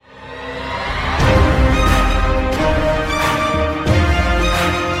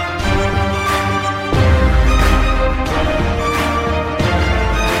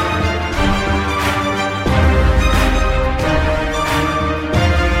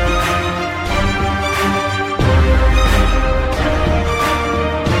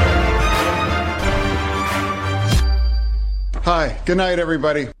Good night,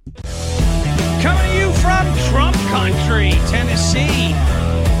 everybody. Coming to you from Trump country, Tennessee.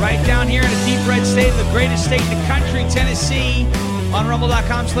 Right down here in the deep red state, the greatest state in the country, Tennessee. On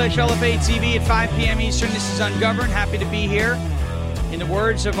rumble.com/LFA-TV at 5 p.m. Eastern. This is Ungoverned. Happy to be here. In the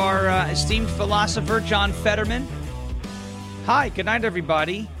words of our esteemed philosopher, John Fetterman. Hi, good night,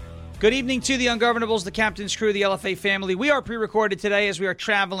 everybody. Good evening to the Ungovernables, the captain's crew, the LFA family. We are pre-recorded today as we are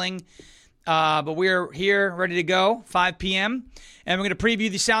traveling, but we're here ready to go, 5 p.m. And we're going to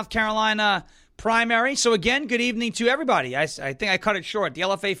preview the South Carolina primary. So again, good evening to everybody. I think I cut it short. The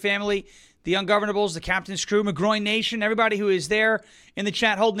LFA family, the Ungovernables, the captain's crew, McGroin Nation, everybody who is there in the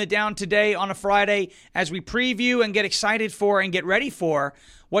chat holding it down today on a Friday as we preview and get excited for and get ready for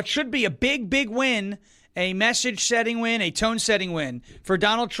what should be a big, big win, a message-setting win, a tone-setting win for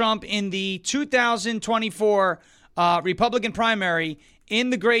Donald Trump in the 2024 Republican primary in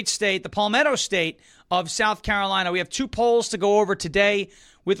the great state, the Palmetto State of South Carolina. We have two polls to go over today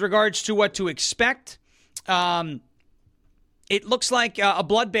with regards to what to expect. It looks like a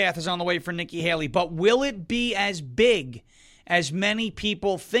bloodbath is on the way for Nikki Haley, but will it be as big as many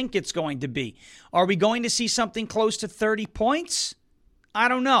people think it's going to be? Are we going to see something close to 30 points? I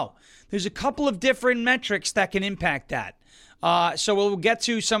don't know. There's a couple of different metrics that can impact that. So we'll get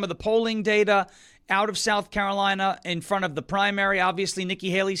to some of the polling data out of South Carolina in front of the primary. Obviously, Nikki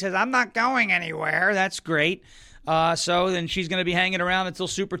Haley says, I'm not going anywhere. That's great. So then she's going to be hanging around until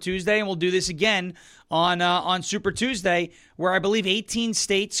Super Tuesday, and we'll do this again on Super Tuesday, where I believe 18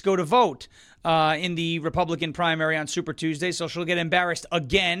 states go to vote in the Republican primary on Super Tuesday. So she'll get embarrassed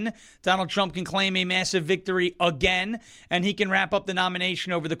again. Donald Trump can claim a massive victory again, and he can wrap up the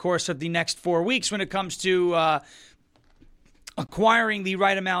nomination over the course of the next 4 weeks when it comes to acquiring the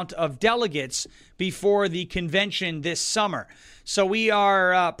right amount of delegates before the convention this summer. So we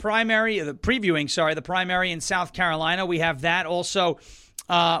are previewing the primary in South Carolina. We have that. Also,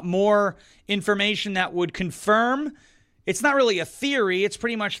 more information that would confirm. It's not really a theory. It's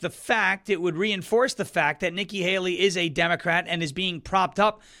pretty much the fact. It would reinforce the fact that Nikki Haley is a Democrat and is being propped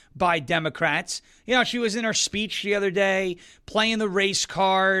up by Democrats. You know, she was in her speech the other day playing the race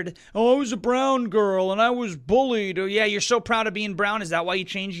card. Oh, I was a brown girl and I was bullied. Oh, yeah, you're so proud of being brown. Is that why you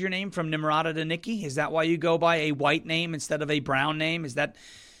changed your name from Nimrata to Nikki? Is that why you go by a white name instead of a brown name? Is that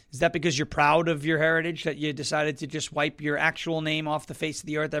because you're proud of your heritage that you decided to just wipe your actual name off the face of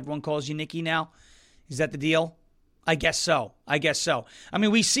the earth? Everyone calls you Nikki now. Is that the deal? I guess so. I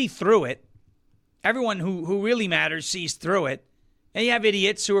mean, we see through it. Everyone who really matters sees through it. And you have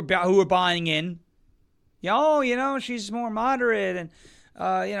idiots who are buying in. She's more moderate,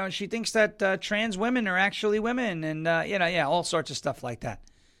 and she thinks that trans women are actually women, and all sorts of stuff like that.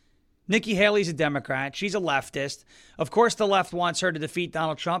 Nikki Haley's a Democrat. She's a leftist. Of course, the left wants her to defeat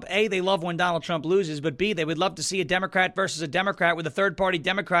Donald Trump. A, they love when Donald Trump loses, but B, they would love to see a Democrat versus a Democrat with a third-party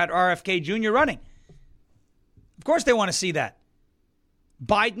Democrat, RFK Jr., running. Of course they want to see that.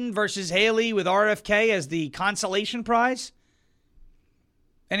 Biden versus Haley with RFK as the consolation prize.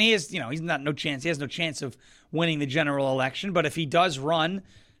 And he has no chance. He has no chance of winning the general election. But if he does run,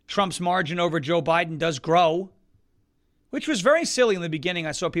 Trump's margin over Joe Biden does grow, which was very silly in the beginning.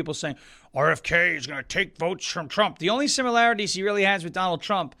 I saw people saying, RFK is going to take votes from Trump. The only similarities he really has with Donald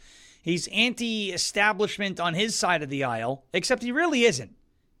Trump, he's anti-establishment on his side of the aisle, except he really isn't.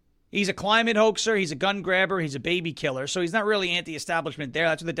 He's a climate hoaxer. He's a gun grabber. He's a baby killer. So he's not really anti-establishment there.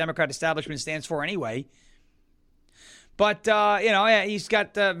 That's what the Democrat establishment stands for anyway. But, he's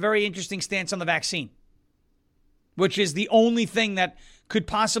got a very interesting stance on the vaccine, which is the only thing that could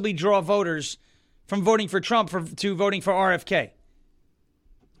possibly draw voters from voting for Trump to voting for RFK.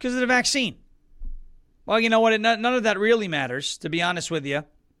 Because of the vaccine. Well, you know what? None of that really matters, to be honest with you.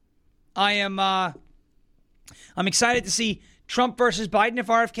 I'm excited to see Trump versus Biden. If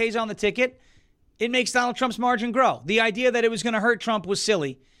RFK's on the ticket, it makes Donald Trump's margin grow. The idea that it was going to hurt Trump was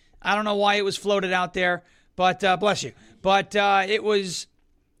silly. I don't know why it was floated out there, but bless you. But it was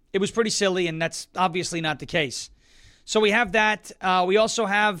pretty silly, and that's obviously not the case. So we have that. We also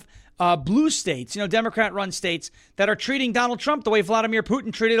have blue states, Democrat-run states that are treating Donald Trump the way Vladimir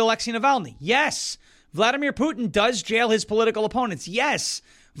Putin treated Alexei Navalny. Yes, Vladimir Putin does jail his political opponents. Yes,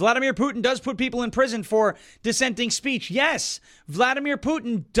 Vladimir Putin does put people in prison for dissenting speech. Yes, Vladimir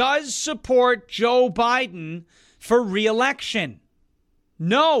Putin does support Joe Biden for re-election.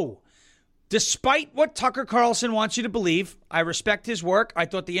 No, despite what Tucker Carlson wants you to believe, I respect his work. I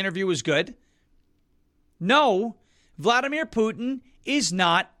thought the interview was good. No, Vladimir Putin is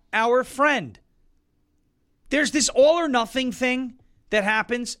not our friend. There's this all or nothing thing that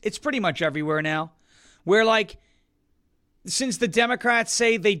happens. It's pretty much everywhere now, where since the Democrats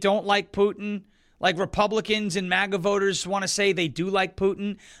say they don't like Putin, like Republicans and MAGA voters want to say they do like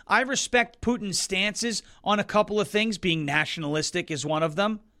Putin. I respect Putin's stances on a couple of things, being nationalistic is one of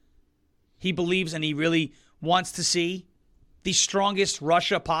them. He believes and he really wants to see the strongest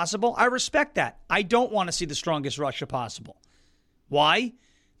Russia possible. I respect that. I don't want to see the strongest Russia possible. Why?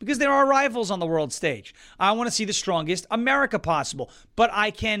 Because there are rivals on the world stage. I want to see the strongest America possible. But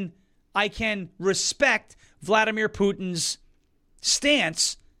I can respect Vladimir Putin's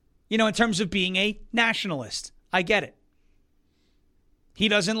stance, in terms of being a nationalist. I get it. He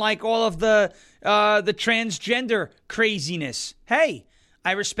doesn't like all of the transgender craziness. Hey,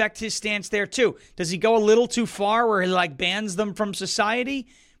 I respect his stance there too. Does he go a little too far where he bans them from society?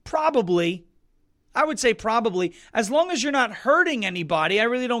 Probably. I would say probably. As long as you're not hurting anybody, I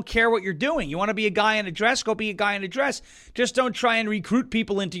really don't care what you're doing. You want to be a guy in a dress? Go be a guy in a dress. Just don't try and recruit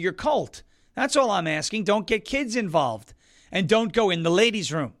people into your cult. That's all I'm asking. Don't get kids involved. And don't go in the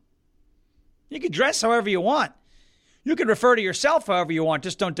ladies' room. You can dress however you want. You can refer to yourself however you want.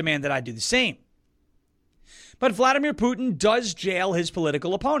 Just don't demand that I do the same. But Vladimir Putin does jail his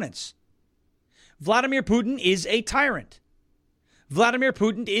political opponents. Vladimir Putin is a tyrant. Vladimir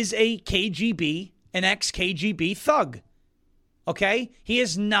Putin is a KGB, an ex-KGB thug. Okay? He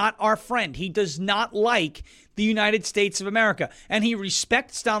is not our friend. He does not like the United States of America. And he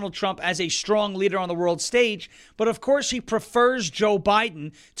respects Donald Trump as a strong leader on the world stage. But of course, he prefers Joe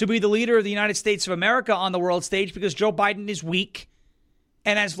Biden to be the leader of the United States of America on the world stage because Joe Biden is weak.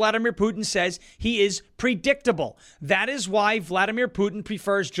 And as Vladimir Putin says, he is predictable. That is why Vladimir Putin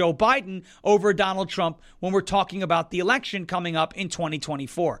prefers Joe Biden over Donald Trump when we're talking about the election coming up in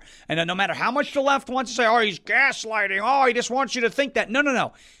 2024. And no matter how much the left wants to say, oh, he's gaslighting. Oh, he just wants you to think that.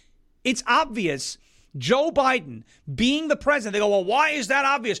 No. It's obvious. Joe Biden being the president, they go, well, why is that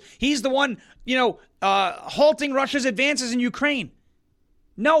obvious? He's the one, halting Russia's advances in Ukraine.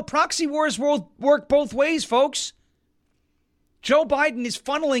 No, proxy wars will work both ways, folks. Joe Biden is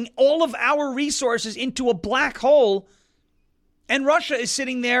funneling all of our resources into a black hole, and Russia is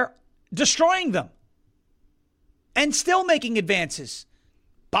sitting there destroying them and still making advances.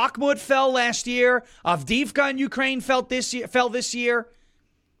 Bakhmut fell last year. Avdiivka in Ukraine fell this year.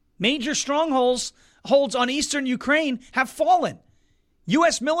 Major strongholds on eastern Ukraine have fallen.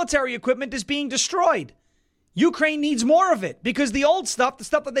 U.S. military equipment is being destroyed. Ukraine needs more of it because the old stuff, the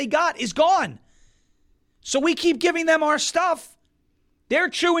stuff that they got, is gone. So we keep giving them our stuff. They're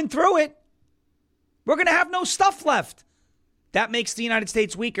chewing through it. We're going to have no stuff left. That makes the United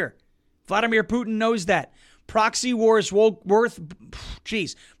States weaker. Vladimir Putin knows that. Proxy wars work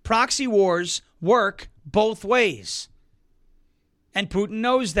both ways. And Putin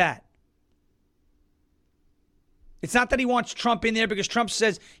knows that. It's not that he wants Trump in there because Trump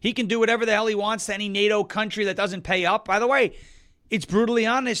says he can do whatever the hell he wants to any NATO country that doesn't pay up. By the way, it's brutally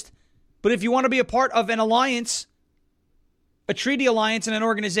honest. But if you want to be a part of an alliance, a treaty alliance in an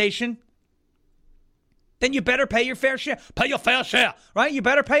organization, then you better pay your fair share. Pay your fair share, right? You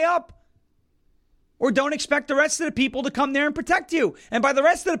better pay up. Or don't expect the rest of the people to come there and protect you. And by the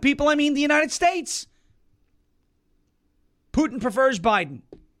rest of the people, I mean the United States. Putin prefers Biden.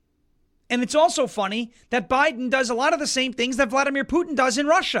 And it's also funny that Biden does a lot of the same things that Vladimir Putin does in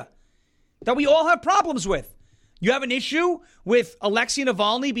Russia, that we all have problems with. You have an issue with Alexei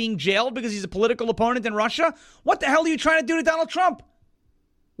Navalny being jailed because he's a political opponent in Russia? What the hell are you trying to do to Donald Trump?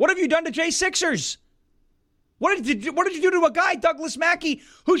 What have you done to J6ers? What did you do to a guy, Douglas Mackey,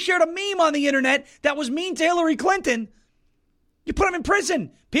 who shared a meme on the internet that was mean to Hillary Clinton? You put him in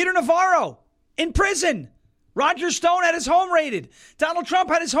prison. Peter Navarro, in prison. Roger Stone had his home raided. Donald Trump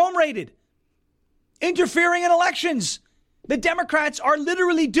had his home raided. Interfering in elections. The Democrats are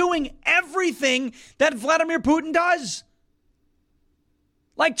literally doing everything that Vladimir Putin does.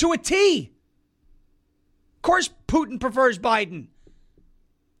 Like to a T. Of course, Putin prefers Biden.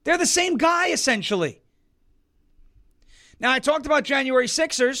 They're the same guy, essentially. Now, I talked about January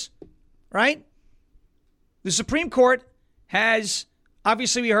 6ers, right? The Supreme Court has,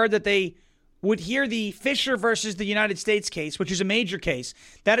 obviously we heard that they would hear the Fisher versus the United States case, which is a major case.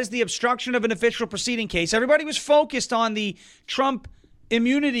 That is the obstruction of an official proceeding case. Everybody was focused on the Trump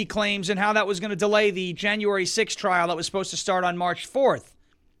immunity claims and how that was going to delay the January 6th trial that was supposed to start on March 4th.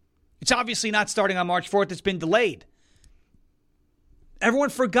 It's obviously not starting on March 4th. It's been delayed. Everyone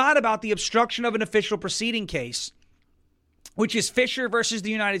forgot about the obstruction of an official proceeding case, which is Fisher versus the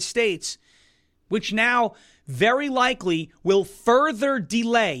United States, which now very likely will further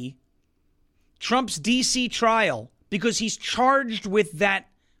delay Trump's D.C. trial because he's charged with that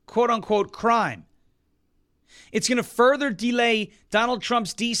quote-unquote crime. It's going to further delay Donald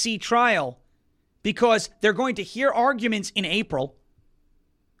Trump's D.C. trial because they're going to hear arguments in April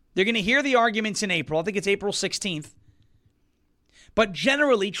They're going to hear the arguments in April. I think it's April 16th. But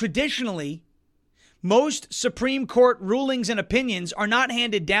generally, traditionally, most Supreme Court rulings and opinions are not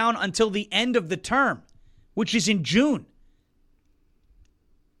handed down until the end of the term, which is in June.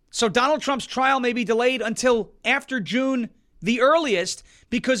 So Donald Trump's trial may be delayed until after June, the earliest,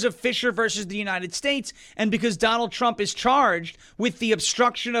 because of Fisher versus the United States and because Donald Trump is charged with the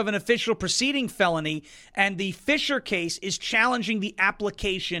obstruction of an official proceeding felony, and the Fisher case is challenging the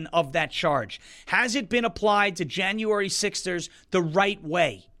application of that charge. Has it been applied to January 6ers the right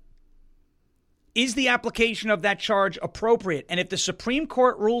way? Is the application of that charge appropriate? And if the Supreme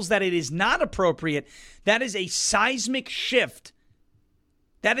Court rules that it is not appropriate, that is a seismic shift.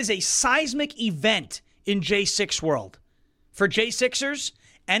 That is a seismic event in J6 world for J6ers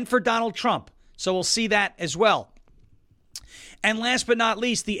and for Donald Trump. So we'll see that as well. And last but not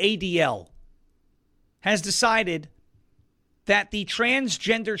least, the ADL has decided that the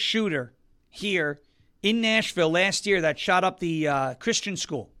transgender shooter here in Nashville last year that shot up the Christian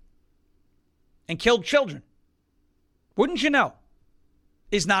school and killed children, wouldn't you know,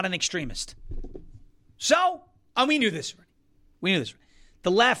 is not an extremist. So, we knew this already.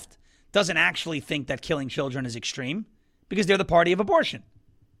 The left doesn't actually think that killing children is extreme because they're the party of abortion.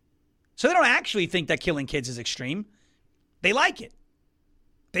 So they don't actually think that killing kids is extreme. They like it.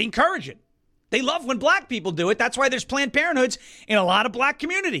 They encourage it. They love when black people do it. That's why there's Planned Parenthoods in a lot of black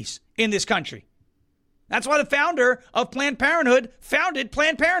communities in this country. That's why the founder of Planned Parenthood founded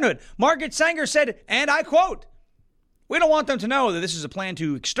Planned Parenthood. Margaret Sanger said, and I quote, "We don't want them to know that this is a plan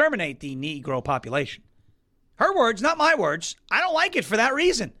to exterminate the Negro population." Her words, not my words. I don't like it for that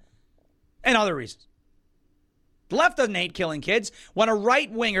reason and other reasons. The left doesn't hate killing kids. When a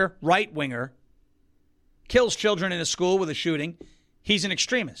right-winger kills children in a school with a shooting, he's an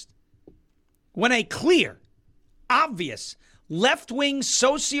extremist. When a clear, obvious, left-wing,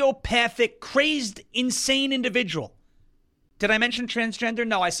 sociopathic, crazed, insane individual. Did I mention transgender?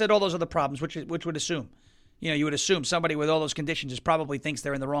 No, I said all those other problems, which would assume. You would assume somebody with all those conditions just probably thinks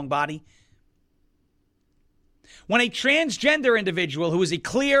they're in the wrong body. When a transgender individual who is a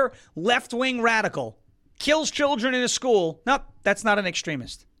clear left-wing radical kills children in a school, nope, that's not an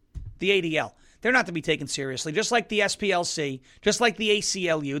extremist. The ADL. They're not to be taken seriously. Just like the SPLC, just like the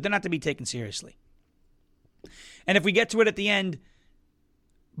ACLU, they're not to be taken seriously. And if we get to it at the end,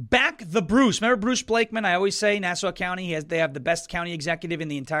 back the Bruce. Remember Bruce Blakeman? I always say Nassau County, they have the best county executive in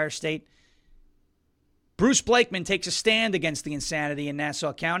the entire state. Bruce Blakeman takes a stand against the insanity in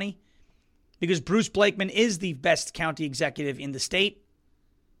Nassau County because Bruce Blakeman is the best county executive in the state.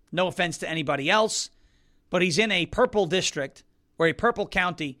 No offense to anybody else, but he's in a purple district or a purple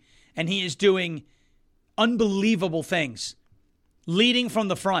county, and he is doing unbelievable things, leading from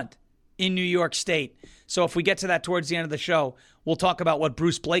the front in New York State. So if we get to that towards the end of the show, we'll talk about what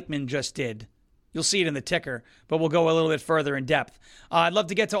Bruce Blakeman just did. You'll see it in the ticker, but we'll go a little bit further in depth. I'd love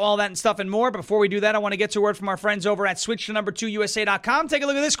to get to all that and stuff and more. But before we do that, I want to get to a word from our friends over at switch2USA.com. Take a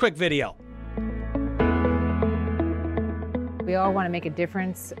look at this quick video. We all want to make a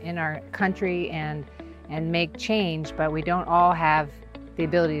difference in our country and make change, but we don't all have the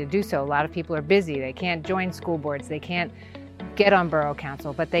ability to do so. A lot of people are busy. They can't join school boards. They can't get on borough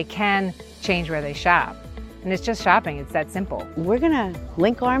council, but they can change where they shop. And it's just shopping. It's that simple. We're going to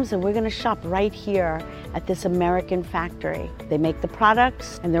link arms and we're going to shop right here at this American factory. They make the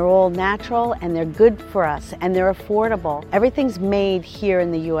products and they're all natural and they're good for us and they're affordable. Everything's made here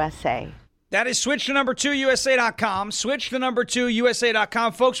in the USA. That is switch to number 2USA.com. Switch to number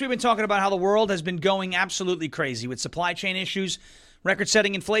 2USA.com. Folks, we've been talking about how the world has been going absolutely crazy with supply chain issues,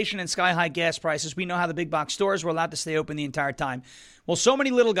 record-setting inflation, and sky-high gas prices. We know how the big box stores were allowed to stay open the entire time. Well, so many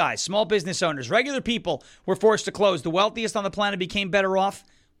little guys, small business owners, regular people were forced to close. The wealthiest on the planet became better off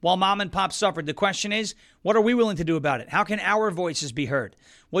while mom and pop suffered. The question is, what are we willing to do about it? How can our voices be heard?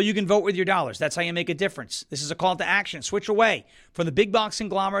 Well, you can vote with your dollars. That's how you make a difference. This is a call to action. Switch away from the big box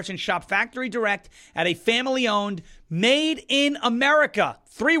conglomerates and shop factory direct at a family-owned, made in America.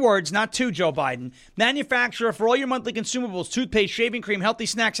 3 words, not 2, Joe Biden. Manufacturer for all your monthly consumables, toothpaste, shaving cream, healthy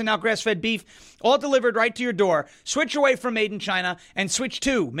snacks, and now grass-fed beef, all delivered right to your door. Switch away from made in China and switch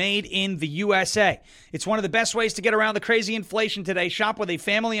to made in the USA. It's one of the best ways to get around the crazy inflation today. Shop with a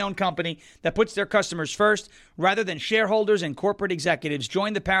family-owned company that puts their customers first rather than shareholders and corporate executives.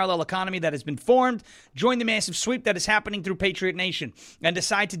 Join the parallel economy that has been formed. Join the massive sweep that is happening through Patriot Nation. And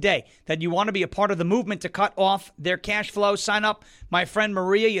decide today that you want to be a part of the movement to cut off their cash flow. Sign up. My friend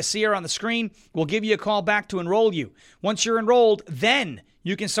Maria, you see her on the screen, will give you a call back to enroll you. Once you're enrolled, then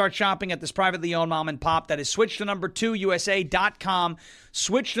you can start shopping at this privately owned mom and pop. That is switch to number 2USA.com.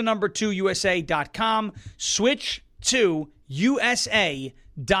 Switch to number 2USA.com. Switch to USA.com.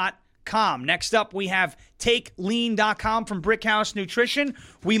 Next up, we have TakeLean.com from Brickhouse Nutrition.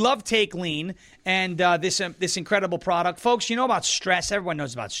 We love Take Lean and this incredible product. Folks, you know about stress. Everyone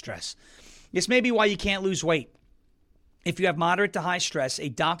knows about stress. This may be why you can't lose weight. If you have moderate to high stress, a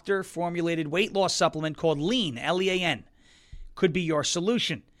doctor-formulated weight loss supplement called Lean, L-E-A-N, could be your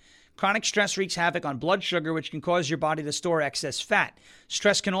solution. Chronic stress wreaks havoc on blood sugar, which can cause your body to store excess fat.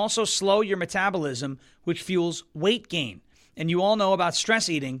 Stress can also slow your metabolism, which fuels weight gain. And you all know about stress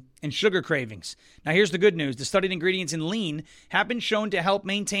eating and sugar cravings. Now, here's the good news. The studied ingredients in Lean have been shown to help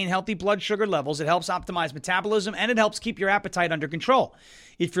maintain healthy blood sugar levels. It helps optimize metabolism, and it helps keep your appetite under control.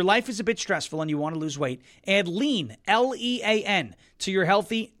 If your life is a bit stressful and you want to lose weight, add Lean, L-E-A-N, to your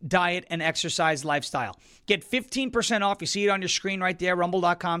healthy diet and exercise lifestyle. Get 15% off. You see it on your screen right there,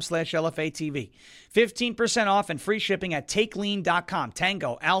 rumble.com/LFATV. 15% off and free shipping at TakeLean.com.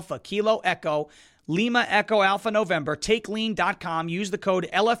 Tango, Alpha, Kilo, Echo, Lima Echo Alpha November, TakeLean.com. Use the code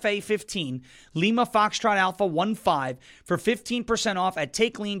LFA15, Lima Foxtrot Alpha 15 for 15% off at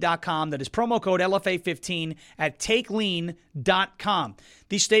TakeLean.com. That is promo code LFA15 at TakeLean.com.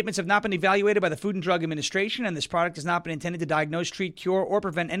 These statements have not been evaluated by the Food and Drug Administration, and this product has not been intended to diagnose, treat, cure, or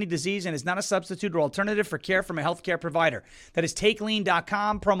prevent any disease, and is not a substitute or alternative for care from a healthcare provider. That is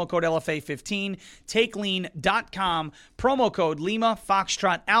TakeLean.com, promo code LFA15, TakeLean.com, promo code Lima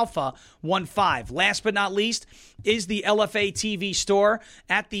Foxtrot Alpha 15. Last but not least is the LFA TV store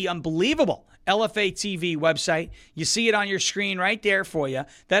at the unbelievable LFA TV website. You see it on your screen right there for you.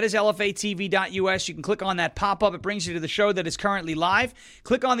 That is LFATV.us. You can click on that pop-up. It brings you to the show that is currently live.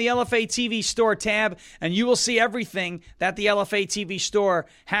 Click on the LFA TV store tab, and you will see everything that the LFA TV store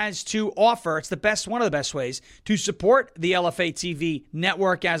has to offer. It's the best, one of the best ways to support the LFA TV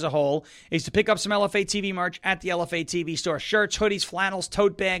network as a whole is to pick up some LFA TV merch at the LFA TV store. Shirts, hoodies, flannels,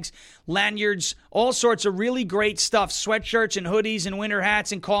 tote bags, lanyards, all sorts of really great stuff. Sweatshirts and hoodies and winter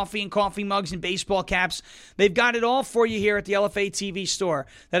hats and coffee mugs and baseball caps. They've got it all for you here at the LFA TV store.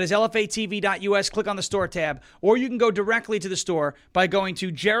 That is LFATV.us. Click on the store tab, or you can go directly to the store by going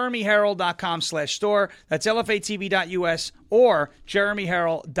to jeremyherald.com/store. That's LFATV.us or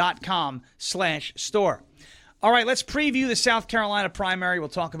jeremyherald.com/store. All right, let's preview the South Carolina primary. We'll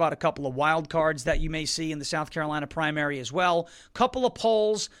talk about a couple of wild cards that you may see in the South Carolina primary as well. Couple of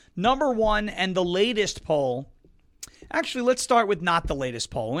polls. Number one and the latest poll. Actually, let's start with not the latest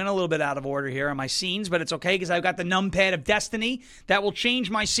poll. We went a little bit out of order here on my scenes, but it's okay because I've got the numpad of destiny that will change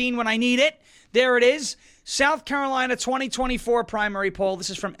my scene when I need it. There it is. South Carolina 2024 primary poll. This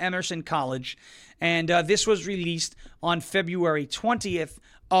is from Emerson College, and this was released on February 20th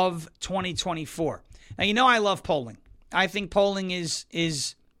of 2024. Now, you know I love polling. I think polling is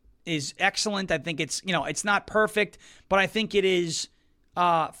excellent. I think it's not perfect, but I think it is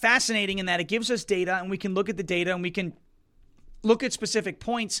fascinating in that it gives us data, and we can look at the data and we can look at specific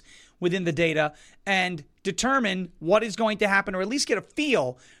points within the data and determine what is going to happen, or at least get a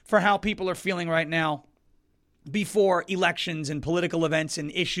feel for how people are feeling right now before elections and political events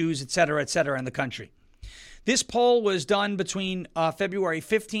and issues, et cetera, in the country. This poll was done between February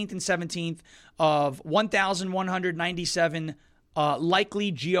 15th and 17th of 1,197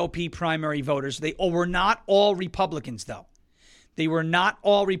 likely GOP primary voters. They were not all Republicans, though. They were not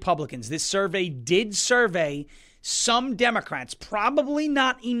all Republicans. This survey did survey some Democrats, probably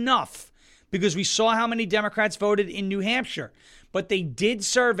not enough because we saw how many Democrats voted in New Hampshire, but they did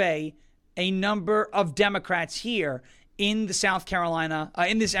survey a number of Democrats here in the South Carolina,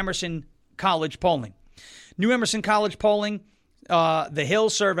 in this Emerson College polling. New Emerson College polling, the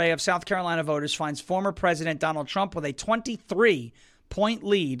Hill survey of South Carolina voters finds former President Donald Trump with a 23-point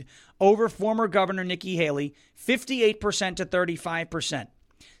lead over former Governor Nikki Haley, 58% to 35%.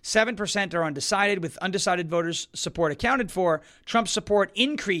 7% are undecided, with undecided voters' support accounted for. Trump's support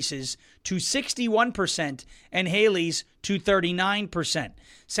increases to 61% and Haley's to 39%.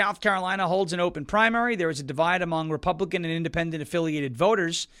 South Carolina holds an open primary. There is a divide among Republican and independent affiliated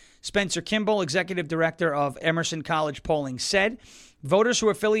voters. Spencer Kimball, executive director of Emerson College Polling, said voters who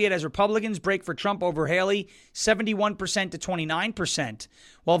affiliate as Republicans break for Trump over Haley 71% to 29%,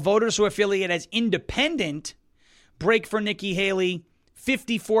 while voters who affiliate as independent break for Nikki Haley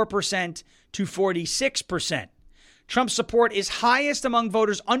 54% to 46%. Trump's support is highest among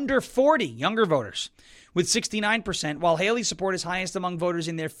voters under 40, younger voters, with 69%, while Haley's support is highest among voters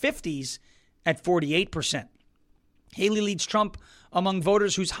in their 50s at 48%. Haley leads Trump among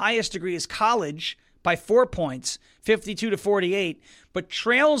voters whose highest degree is college by 4 points, 52 to 48, but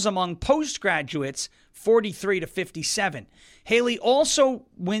trails among postgraduates 43 to 57. Haley also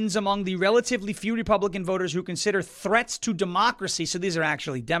wins among the relatively few Republican voters who consider threats to democracy, so these are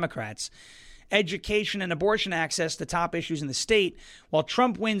actually Democrats, education and abortion access, the top issues in the state, while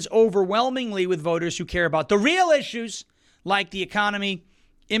Trump wins overwhelmingly with voters who care about the real issues like the economy,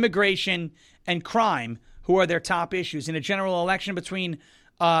 immigration, and crime, who are their top issues. In a general election between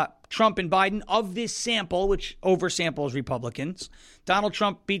Trump and Biden, of this sample, which oversamples Republicans, Donald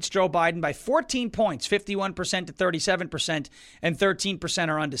Trump beats Joe Biden by 14 points, 51% to 37%, and 13%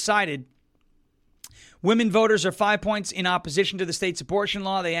 are undecided. Women voters are 5 points in opposition to the state's abortion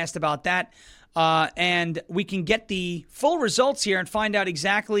law. They asked about that. And we can get the full results here and find out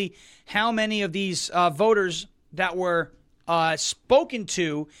exactly how many of these voters that were spoken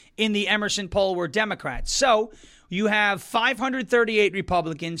to in the Emerson poll were Democrats. So you have 538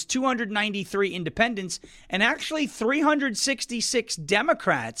 Republicans, 293 independents, and actually 366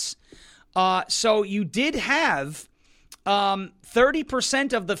 Democrats. So you did have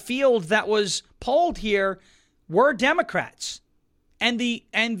 30% of the field that was polled here were Democrats. And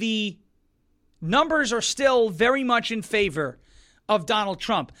the numbers are still very much in favor of Donald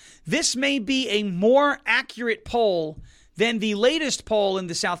Trump. This may be a more accurate poll than the latest poll in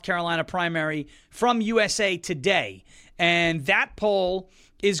the South Carolina primary from USA Today. And that poll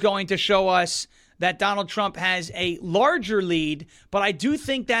is going to show us that Donald Trump has a larger lead, but I do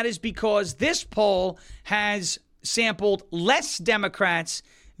think that is because this poll has sampled less Democrats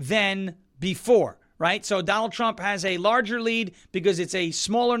than before, right? So Donald Trump has a larger lead because it's a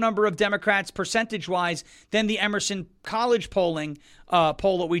smaller number of Democrats percentage-wise than the Emerson College polling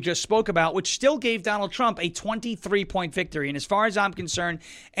poll that we just spoke about, which still gave Donald Trump a 23-point victory. And as far as I'm concerned,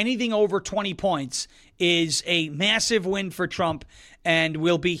 anything over 20 points is a massive win for Trump and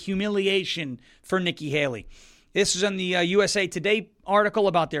will be humiliation for Nikki Haley. This is in the USA Today article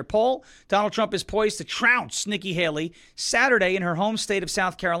about their poll. Donald Trump is poised to trounce Nikki Haley Saturday in her home state of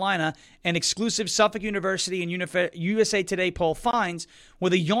South Carolina. An exclusive Suffolk University and USA Today poll finds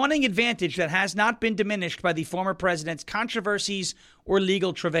with a yawning advantage that has not been diminished by the former president's controversies or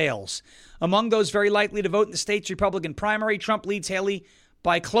legal travails. Among those very likely to vote in the state's Republican primary, Trump leads Haley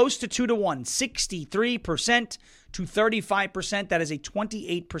by close to 2-1, 63% to 35%. That is a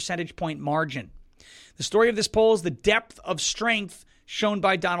 28 percentage point margin. The story of this poll is the depth of strength shown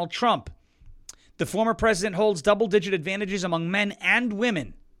by Donald Trump. The former president holds double-digit advantages among men and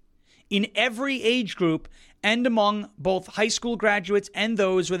women in every age group and among both high school graduates and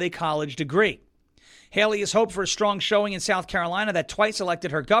those with a college degree. Haley has hoped for a strong showing in South Carolina that twice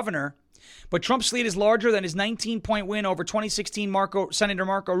elected her governor, but Trump's lead is larger than his 19-point win over 2016 Senator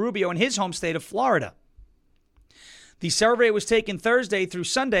Marco Rubio in his home state of Florida. The survey was taken Thursday through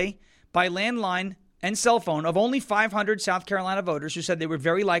Sunday by landline and cell phone of only 500 South Carolina voters who said they were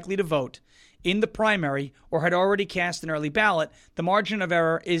very likely to vote in the primary or had already cast an early ballot. The margin of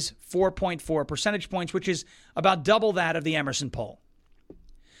error is 4.4 percentage points, which is about double that of the Emerson poll.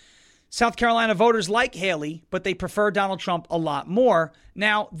 South Carolina voters like Haley, but they prefer Donald Trump a lot more.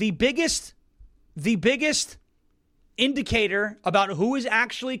 Now, the biggest indicator about who is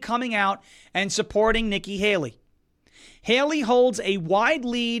actually coming out and supporting Nikki Haley. Haley holds a wide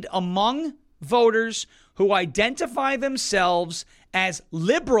lead among voters who identify themselves as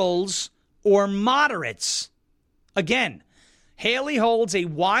liberals or moderates. Again, Haley holds a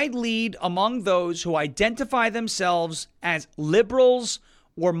wide lead among those who identify themselves as liberals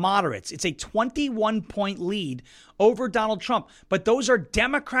or moderates. It's a 21-point lead over Donald Trump, but those are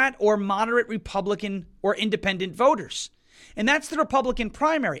Democrat or moderate Republican or independent voters. And that's the Republican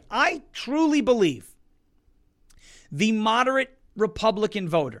primary. I truly believe the moderate Republican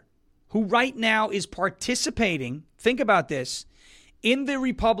voter who right now is participating, think about this, in the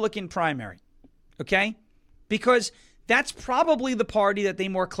Republican primary, okay? Because that's probably the party that they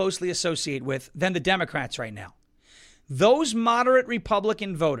more closely associate with than the Democrats right now. Those moderate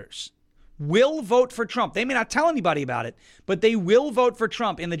Republican voters will vote for Trump. They may not tell anybody about it, but they will vote for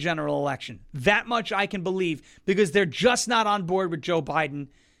Trump in the general election. That much I can believe because they're just not on board with Joe Biden.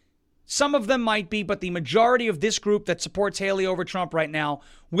 Some of them might be, but the majority of this group that supports Haley over Trump right now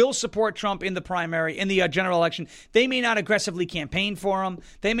will support Trump in the primary, in the general election. They may not aggressively campaign for him.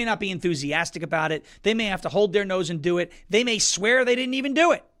 They may not be enthusiastic about it. They may have to hold their nose and do it. They may swear they didn't even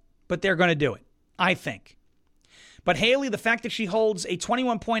do it, but they're going to do it, I think. But Haley, the fact that she holds a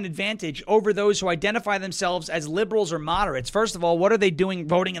 21-point advantage over those who identify themselves as liberals or moderates, first of all, what are they doing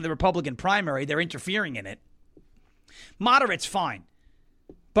voting in the Republican primary? They're interfering in it. Moderates, fine.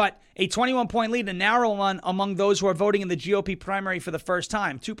 But a 21-point lead, a narrow one among those who are voting in the GOP primary for the first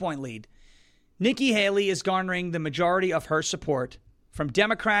time, 2-point lead. Nikki Haley is garnering the majority of her support from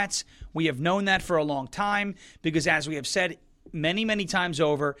Democrats. We have known that for a long time because, as we have said many, many times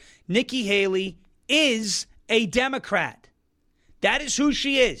over, Nikki Haley is a Democrat. That is who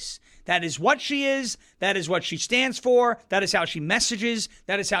she is. That is what she is. That is what she stands for. That is how she messages.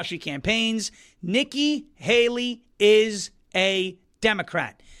 That is how she campaigns. Nikki Haley is a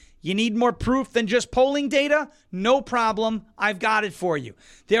Democrat. You need more proof than just polling data? No problem. I've got it for you.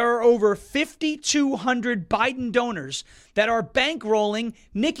 There are over 5,200 Biden donors that are bankrolling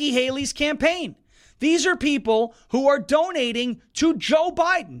Nikki Haley's campaign. These are people who are donating to Joe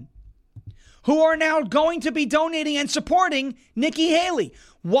Biden, who are now going to be donating and supporting Nikki Haley.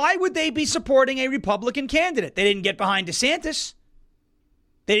 Why would they be supporting a Republican candidate? They didn't get behind DeSantis.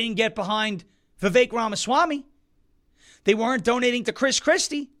 They didn't get behind Vivek Ramaswamy. They weren't donating to Chris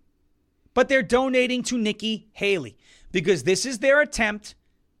Christie. But they're donating to Nikki Haley because this is their attempt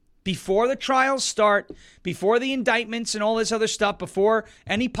before the trials start, before the indictments and all this other stuff, before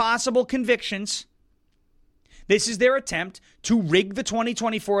any possible convictions. This is their attempt to rig the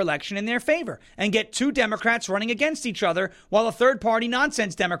 2024 election in their favor and get two Democrats running against each other while a third-party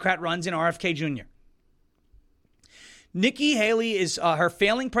nonsense Democrat runs in RFK Jr. Nikki Haley is her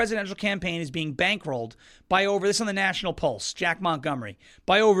failing presidential campaign is being bankrolled by over, this on the National Pulse, Jack Montgomery,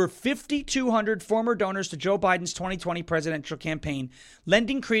 by over 5,200 former donors to Joe Biden's 2020 presidential campaign,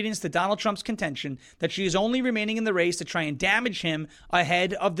 lending credence to Donald Trump's contention that she is only remaining in the race to try and damage him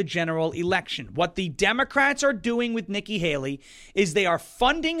ahead of the general election. What the Democrats are doing with Nikki Haley is they are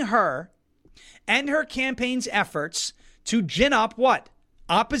funding her and her campaign's efforts to gin up what?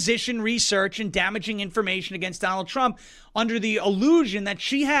 Opposition research and damaging information against Donald Trump under the illusion that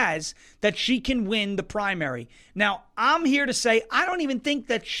she has that she can win the primary. Now, I'm here to say I don't even think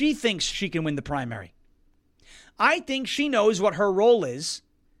that she thinks she can win the primary. I think she knows what her role is.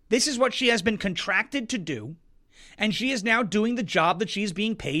 This is what she has been contracted to do, and she is now doing the job that she is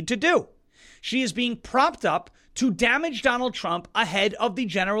being paid to do. She is being propped up to damage Donald Trump ahead of the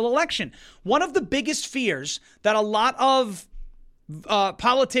general election. One of the biggest fears that a lot of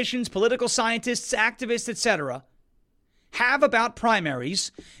politicians, political scientists, activists, etc., have about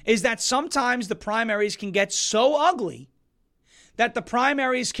primaries is that sometimes the primaries can get so ugly that the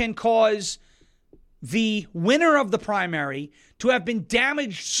primaries can cause the winner of the primary to have been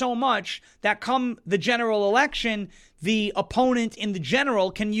damaged so much that come the general election, the opponent in the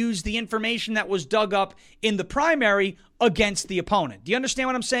general can use the information that was dug up in the primary against the opponent. Do you understand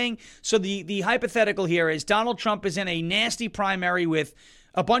what I'm saying? So the hypothetical here is Donald Trump is in a nasty primary with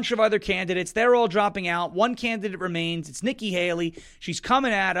a bunch of other candidates. They're all dropping out. One candidate remains. It's Nikki Haley. She's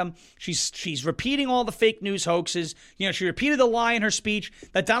coming at him. She's repeating all the fake news hoaxes. You know, she repeated the lie in her speech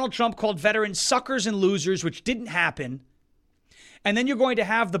that Donald Trump called veterans suckers and losers, which didn't happen. And then you're going to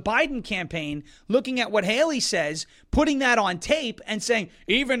have the Biden campaign looking at what Haley says, putting that on tape and saying,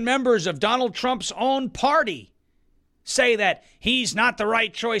 even members of Donald Trump's own party say that he's not the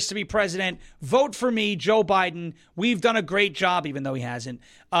right choice to be president. Vote for me, Joe Biden. We've done a great job, even though he hasn't.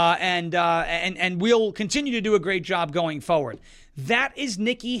 And we'll continue to do a great job going forward. That is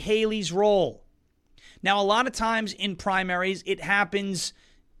Nikki Haley's role. Now, a lot of times in primaries, it happens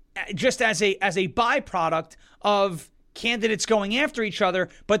just as a byproduct of candidates going after each other,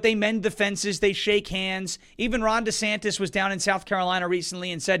 but they mend the fences, they shake hands. Even Ron DeSantis was down in South Carolina recently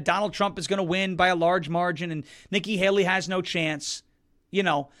and said Donald Trump is going to win by a large margin and Nikki Haley has no chance, you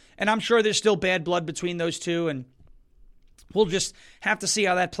know. And I'm sure there's still bad blood between those two, and we'll just have to see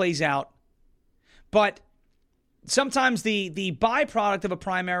how that plays out. But sometimes the byproduct of a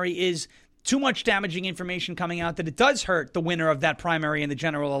primary is too much damaging information coming out that it does hurt the winner of that primary in the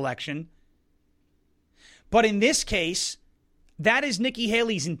general election. But in this case, that is Nikki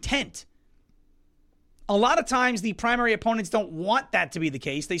Haley's intent. A lot of times the primary opponents don't want that to be the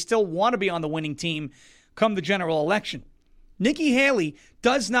case. They still want to be on the winning team come the general election. Nikki Haley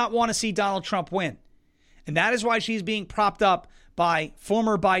does not want to see Donald Trump win. And that is why she's being propped up by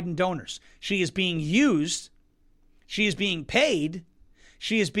former Biden donors. She is being used. She is being paid.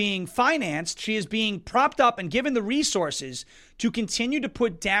 She is being financed. She is being propped up and given the resources to continue to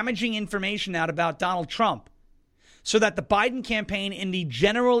put damaging information out about Donald Trump so that the Biden campaign in the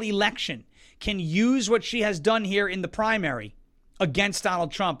general election can use what she has done here in the primary against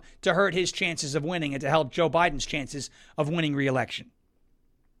Donald Trump to hurt his chances of winning and to help Joe Biden's chances of winning re-election.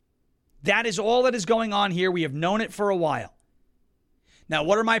 That is all that is going on here. We have known it for a while. Now,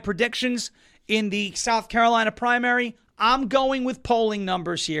 what are my predictions in the South Carolina primary? I'm going with polling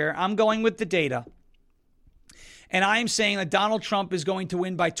numbers here. I'm going with the data. And I am saying that Donald Trump is going to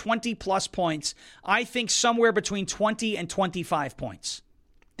win by 20 plus points. I think somewhere between 20 and 25 points.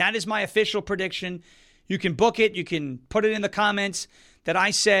 That is my official prediction. You can book it. You can put it in the comments that I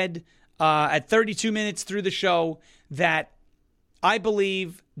said at 32 minutes through the show that I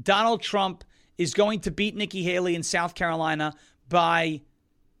believe Donald Trump is going to beat Nikki Haley in South Carolina by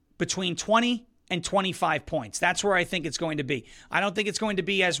between 20 and 25 points. That's where I think it's going to be. I don't think it's going to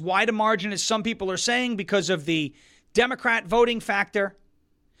be as wide a margin as some people are saying because of the Democrat voting factor.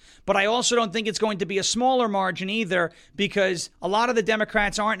 But I also don't think it's going to be a smaller margin either because a lot of the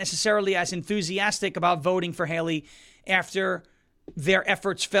Democrats aren't necessarily as enthusiastic about voting for Haley after their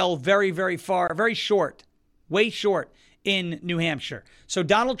efforts fell very, very far, very short, way short in New Hampshire. So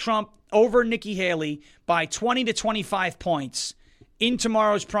Donald Trump over Nikki Haley by 20 to 25 points in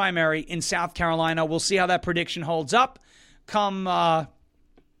tomorrow's primary in South Carolina. We'll see how that prediction holds up come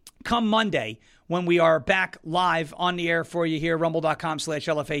Monday when we are back live on the air for you here,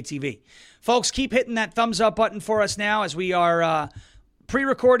 rumble.com/LFATV. Folks, keep hitting that thumbs up button for us now as we are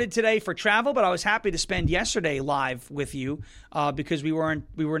pre-recorded today for travel, but I was happy to spend yesterday live with you because we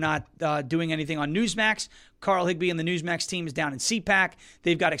were not doing anything on Newsmax. Carl Higbee and the Newsmax team is down in CPAC.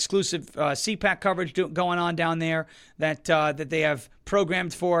 They've got exclusive CPAC coverage going on down there that they have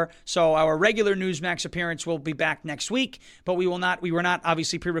programmed for. So our regular Newsmax appearance will be back next week, but we were not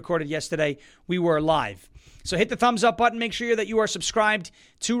obviously pre-recorded yesterday. We were live. So hit the thumbs up button. Make sure that you are subscribed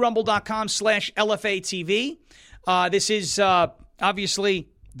to rumble.com/LFATV. This is obviously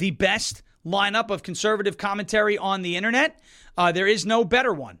the best lineup of conservative commentary on the internet. There is no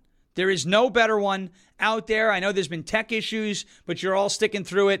better one. There is no better one out there. I know there's been tech issues, but you're all sticking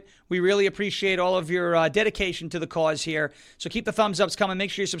through it. We really appreciate all of your dedication to the cause here. So keep the thumbs ups coming.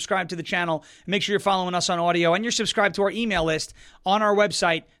 Make sure you subscribe to the channel. Make sure you're following us on audio. And you're subscribed to our email list on our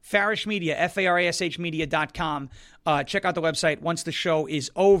website, Farish Media, FARASHmedia.com. Check out the website once the show is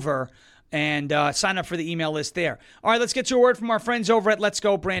over and sign up for the email list there. All right, let's get to a word from our friends over at Let's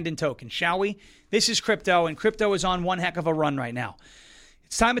Go Brandon Token, shall we? This is crypto, and crypto is on one heck of a run right now.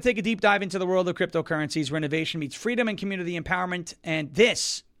 It's time to take a deep dive into the world of cryptocurrencies where innovation meets freedom and community empowerment. And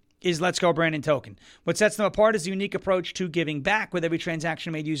this is Let's Go Brandon Token. What sets them apart is the unique approach to giving back. With every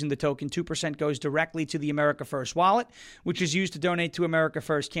transaction made using the token, 2% goes directly to the America First wallet, which is used to donate to America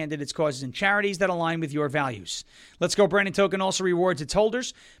First candidates, causes, and charities that align with your values. Let's Go Brandon Token also rewards its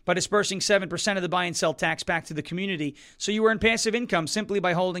holders by dispersing 7% of the buy and sell tax back to the community, so you earn passive income simply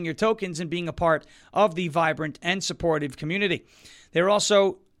by holding your tokens and being a part of the vibrant and supportive community. They're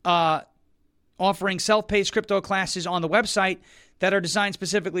also offering self-paced crypto classes on the website that are designed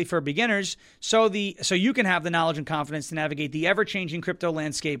specifically for beginners so you can have the knowledge and confidence to navigate the ever-changing crypto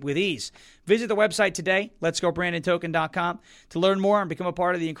landscape with ease. Visit the website today, letsgobrandontoken.com, to learn more and become a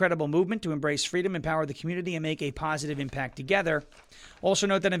part of the incredible movement to embrace freedom, empower the community, and make a positive impact together. Also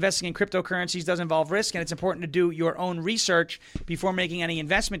note that investing in cryptocurrencies does involve risk, and it's important to do your own research before making any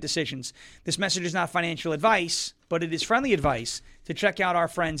investment decisions. This message is not financial advice, but it is friendly advice to check out our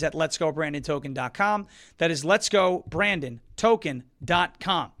friends at letsgobrandontoken.com. That is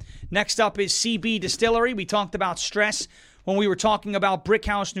letsgobrandontoken.com. Next up is CB Distillery. We talked about stress when we were talking about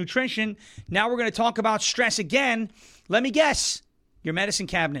Brickhouse Nutrition. Now we're going to talk about stress again. Let me guess. Your medicine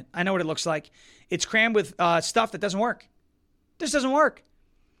cabinet. I know what it looks like. It's crammed with stuff that doesn't work. This doesn't work.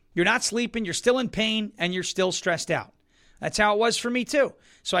 You're not sleeping, you're still in pain, and you're still stressed out. That's how it was for me too.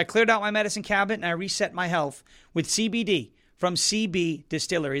 So I cleared out my medicine cabinet and I reset my health with CBD from CB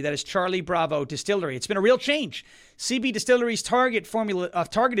Distillery. That is Charlie Bravo Distillery. It's been a real change. CB Distillery's targeted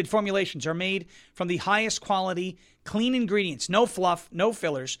formulations are made from the highest quality, clean ingredients, no fluff, no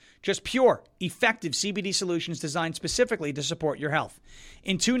fillers, just pure, effective CBD solutions designed specifically to support your health.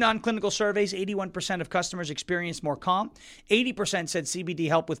 In 2 non-clinical surveys, 81% of customers experienced more calm, 80% said CBD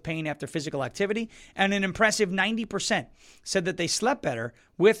helped with pain after physical activity, and an impressive 90% said that they slept better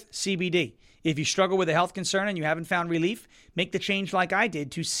with CBD. If you struggle with a health concern and you haven't found relief, make the change like I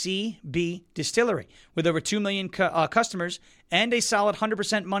did to CB Distillery. With over 2 million customers and a solid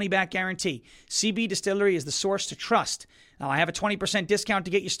 100% money-back guarantee, CB Distillery is the source to trust. Now, I have a 20% discount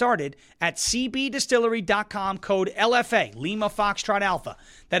to get you started at cbdistillery.com, code LFA, Lima Foxtrot Alpha.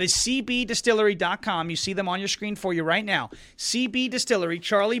 That is cbdistillery.com. You see them on your screen for you right now. CB Distillery,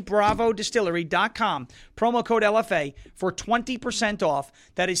 Charlie Bravo Distillery.com, promo code LFA for 20% off.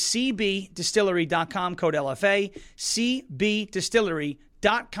 That is cbdistillery.com, code LFA,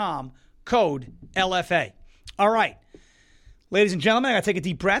 cbdistillery.com, code LFA. All right. Ladies and gentlemen, I got to take a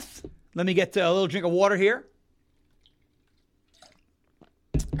deep breath. Let me get a little drink of water here.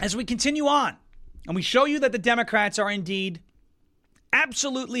 As we continue on, and we show you that the Democrats are indeed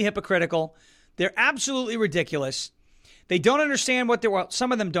absolutely hypocritical, they're absolutely ridiculous. They don't understand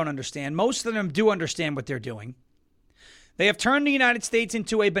some of them don't understand. Most of them do understand what they're doing. They have turned the United States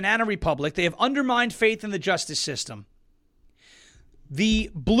into a banana republic. They have undermined faith in the justice system. The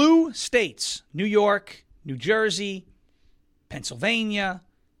blue states, New York, New Jersey, Pennsylvania,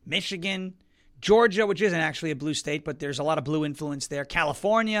 Michigan, Georgia, which isn't actually a blue state, but there's a lot of blue influence there.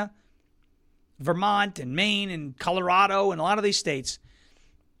 California, Vermont and Maine and Colorado and a lot of these states,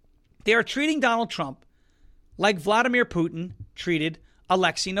 they are treating Donald Trump like Vladimir Putin treated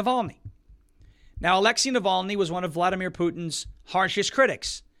Alexei Navalny. Now, Alexei Navalny was one of Vladimir Putin's harshest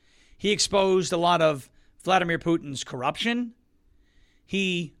critics. He exposed a lot of Vladimir Putin's corruption.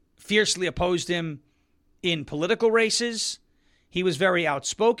 He fiercely opposed him in political races. He was very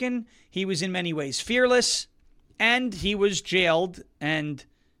outspoken. He was in many ways fearless. And he was jailed and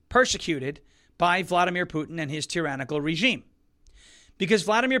persecuted by Vladimir Putin and his tyrannical regime. Because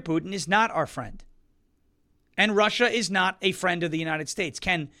Vladimir Putin is not our friend. And Russia is not a friend of the United States.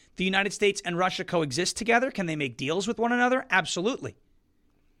 Can the United States and Russia coexist together? Can they make deals with one another? Absolutely.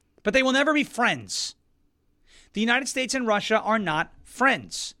 But they will never be friends. The United States and Russia are not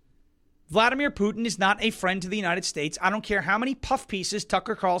friends. Vladimir Putin is not a friend to the United States. I don't care how many puff pieces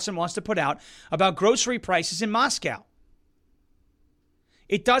Tucker Carlson wants to put out about grocery prices in Moscow.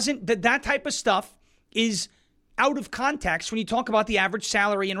 It doesn't, that type of stuff is out of context when you talk about the average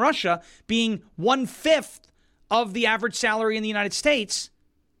salary in Russia being 1/5 of the average salary in the United States.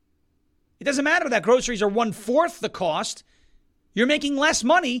 It doesn't matter that groceries are 1/4 the cost. You're making less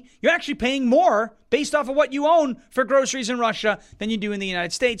money. You're actually paying more based off of what you own for groceries in Russia than you do in the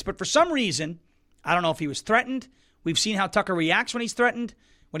United States. But for some reason, I don't know if he was threatened. We've seen how Tucker reacts when he's threatened.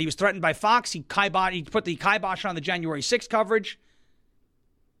 When he was threatened by Fox, he put the kibosh on the January 6th coverage.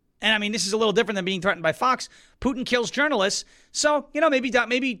 And I mean, this is a little different than being threatened by Fox. Putin kills journalists. So,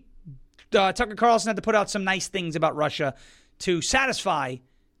 maybe Tucker Carlson had to put out some nice things about Russia to satisfy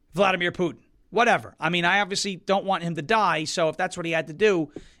Vladimir Putin. Whatever. I mean, I obviously don't want him to die. So if that's what he had to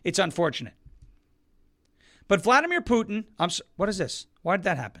do, it's unfortunate. But Vladimir Putin, what is this? Why did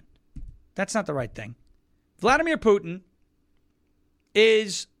that happen? That's not the right thing. Vladimir Putin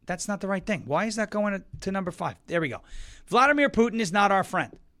that's not the right thing. Why is that going to number 5? There we go. Vladimir Putin is not our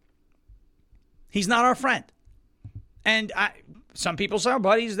friend. He's not our friend. And some people say,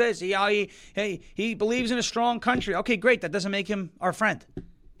 but he's this. He believes in a strong country. Okay, great. That doesn't make him our friend.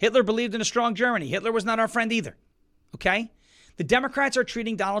 Hitler believed in a strong Germany. Hitler was not our friend either. Okay? The Democrats are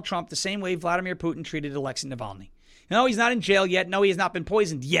treating Donald Trump the same way Vladimir Putin treated Alexei Navalny. No, he's not in jail yet. No, he has not been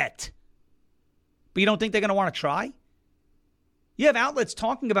poisoned yet. But you don't think they're going to want to try? You have outlets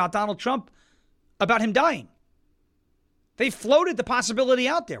talking about Donald Trump, about him dying. They floated the possibility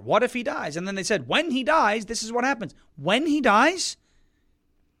out there. What if he dies? And then they said, when he dies, this is what happens. When he dies?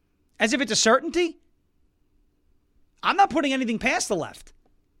 As if it's a certainty? I'm not putting anything past the left.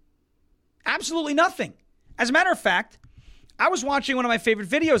 Absolutely nothing. As a matter of fact, I was watching one of my favorite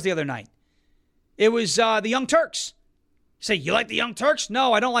videos the other night. It was the Young Turks. You say, you like the Young Turks?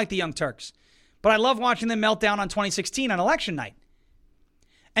 No, I don't like the Young Turks. But I love watching them melt down on 2016 on election night.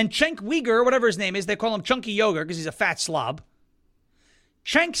 And Cenk Uygur, whatever his name is, they call him Chunky Yogur because he's a fat slob.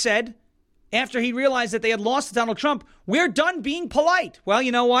 Cenk said, after he realized that they had lost to Donald Trump, we're done being polite. Well,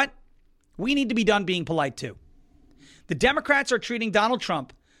 you know what? We need to be done being polite too. The Democrats are treating Donald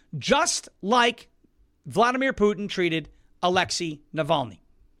Trump just like Vladimir Putin treated Alexei Navalny.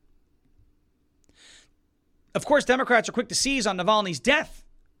 Of course, Democrats are quick to seize on Navalny's death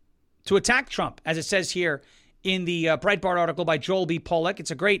to attack Trump, as it says here in the Breitbart article by Joel B. Pollack.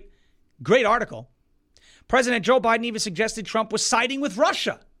 It's a great article. President Joe Biden even suggested Trump was siding with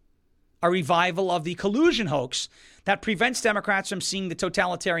Russia, a revival of the collusion hoax that prevents Democrats from seeing the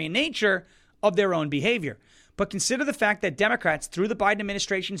totalitarian nature of their own behavior. But consider the fact that Democrats, through the Biden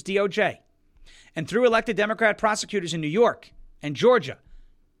administration's DOJ and through elected Democrat prosecutors in New York and Georgia,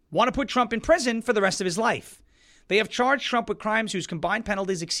 want to put Trump in prison for the rest of his life. They have charged Trump with crimes whose combined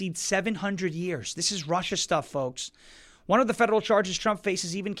penalties exceed 700 years. This is Russia stuff, folks. One of the federal charges Trump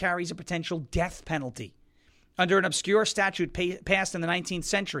faces even carries a potential death penalty under an obscure statute passed in the 19th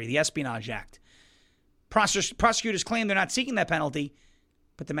century, the Espionage Act. Prosecutors claim they're not seeking that penalty,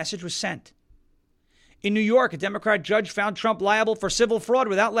 but the message was sent. In New York, a Democrat judge found Trump liable for civil fraud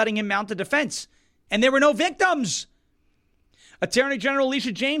without letting him mount a defense. And there were no victims. Attorney General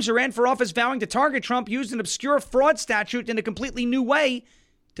Letitia James, who ran for office vowing to target Trump, used an obscure fraud statute in a completely new way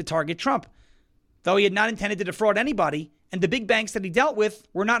to target Trump. Though he had not intended to defraud anybody, and the big banks that he dealt with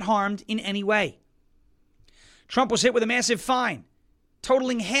were not harmed in any way. Trump was hit with a massive fine,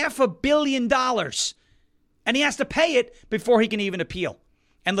 totaling $500 million. And he has to pay it before he can even appeal.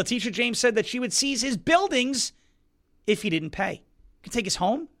 And Letitia James said that she would seize his buildings if he didn't pay. He could take his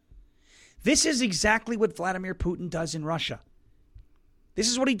home. This is exactly what Vladimir Putin does in Russia. This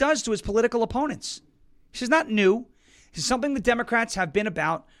is what he does to his political opponents. This is not new. This is something the Democrats have been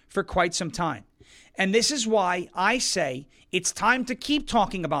about for quite some time. And this is why I say it's time to keep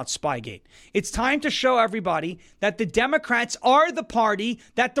talking about Spygate. It's time to show everybody that the Democrats are the party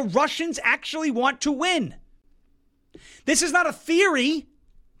that the Russians actually want to win. This is not a theory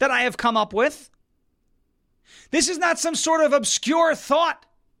that I have come up with. This is not some sort of obscure thought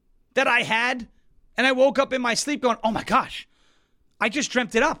that I had and I woke up in my sleep going, oh my gosh, I just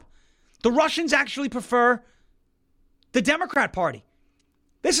dreamt it up. The Russians actually prefer the Democrat Party.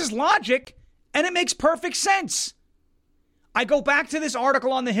 This is logic, and it makes perfect sense. I go back to this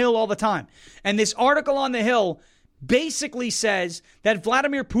article on the Hill all the time, and this article on the Hill basically says that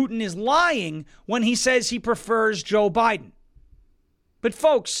Vladimir Putin is lying when he says he prefers Joe Biden. But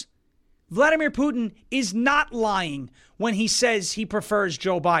folks, Vladimir Putin is not lying when he says he prefers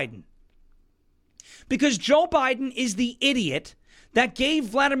Joe Biden. Because Joe Biden is the idiot that gave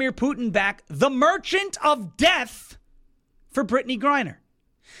Vladimir Putin back the merchant of death for Brittany Griner.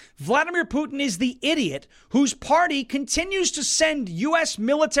 Vladimir Putin is the idiot whose party continues to send U.S.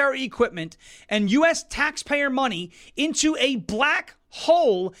 military equipment and U.S. taxpayer money into a black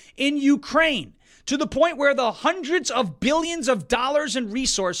hole in Ukraine, to the point where the hundreds of billions of dollars in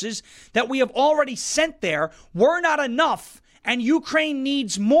resources that we have already sent there were not enough, and Ukraine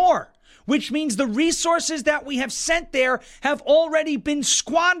needs more, which means the resources that we have sent there have already been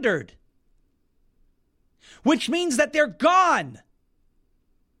squandered, which means that they're gone,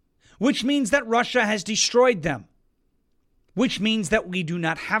 which means that Russia has destroyed them, which means that we do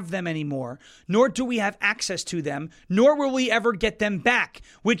not have them anymore, nor do we have access to them, nor will we ever get them back,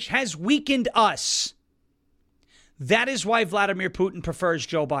 which has weakened us. That is why Vladimir Putin prefers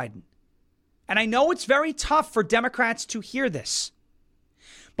Joe Biden. And I know it's very tough for Democrats to hear this,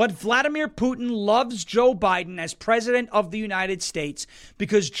 but Vladimir Putin loves Joe Biden as president of the United States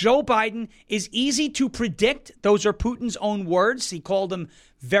because Joe Biden is easy to predict. Those are Putin's own words. He called him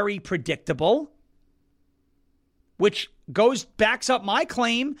very predictable, which backs up my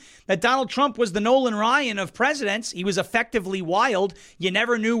claim that Donald Trump was the Nolan Ryan of presidents. He was effectively wild. You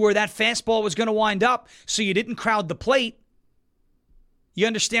never knew where that fastball was going to wind up, so you didn't crowd the plate. You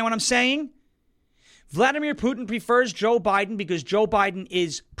understand what I'm saying? Vladimir Putin prefers Joe Biden because Joe Biden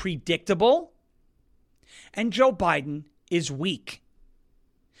is predictable and Joe Biden is weak.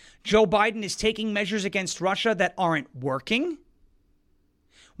 Joe Biden is taking measures against Russia that aren't working,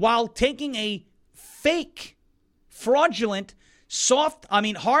 while taking a fake, fraudulent,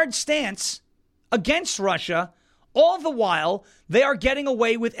 hard stance against Russia. All the while, they are getting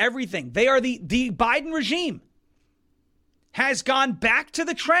away with everything. They are the Biden regime has gone back to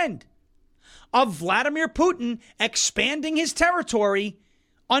the trend of Vladimir Putin expanding his territory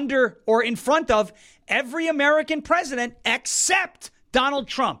under or in front of every American president except Donald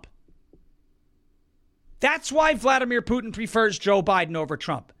Trump. That's why Vladimir Putin prefers Joe Biden over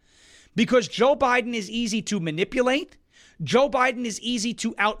Trump. Because Joe Biden is easy to manipulate. Joe Biden is easy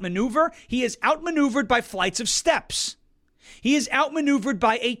to outmaneuver. He is outmaneuvered by flights of steps. He is outmaneuvered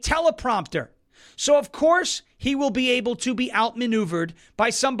by a teleprompter. So, of course, he will be able to be outmaneuvered by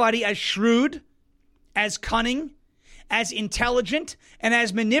somebody as shrewd, as cunning, as intelligent, and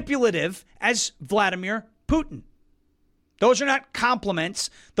as manipulative as Vladimir Putin. Those are not compliments.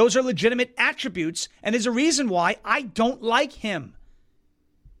 Those are legitimate attributes, and there's a reason why I don't like him.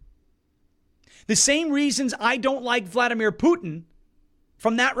 The same reasons I don't like Vladimir Putin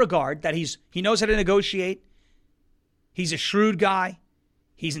from that regard, that he knows how to negotiate, he's a shrewd guy,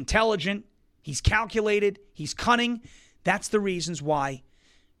 he's intelligent, he's calculated, he's cunning. That's the reasons why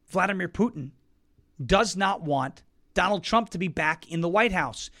Vladimir Putin does not want Donald Trump to be back in the White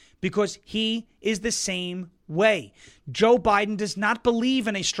House, because he is the same way. Joe Biden does not believe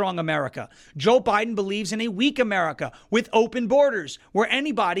in a strong America. Joe Biden believes in a weak America with open borders, where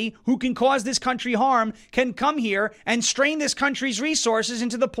anybody who can cause this country harm can come here and strain this country's resources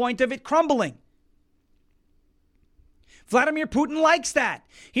into the point of it crumbling. Vladimir Putin likes that.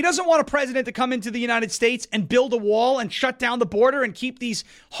 He doesn't want a president to come into the United States and build a wall and shut down the border and keep these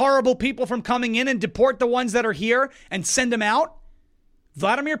horrible people from coming in and deport the ones that are here and send them out.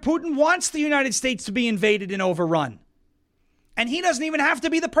 Vladimir Putin wants the United States to be invaded and overrun. And he doesn't even have to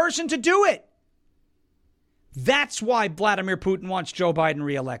be the person to do it. That's why Vladimir Putin wants Joe Biden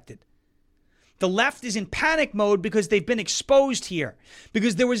reelected. The left is in panic mode because they've been exposed here,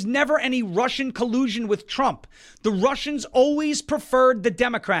 because there was never any Russian collusion with Trump. The Russians always preferred the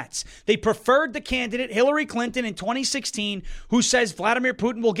Democrats. They preferred the candidate Hillary Clinton in 2016, who says Vladimir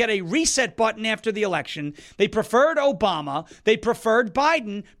Putin will get a reset button after the election. They preferred Obama. They preferred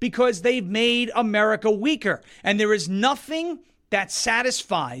Biden because they've made America weaker. And there is nothing that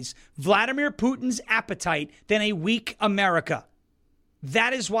satisfies Vladimir Putin's appetite than a weak America.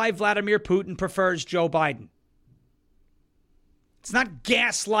 That is why Vladimir Putin prefers Joe Biden. It's not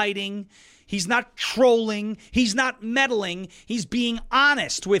gaslighting. He's not trolling. He's not meddling. He's being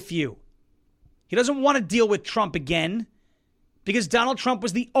honest with you. He doesn't want to deal with Trump again because Donald Trump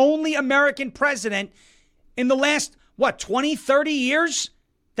was the only American president in the last, 20, 30 years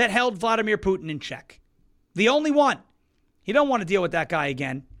that held Vladimir Putin in check. The only one. He don't want to deal with that guy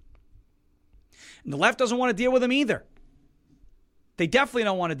again. And the left doesn't want to deal with him either. They definitely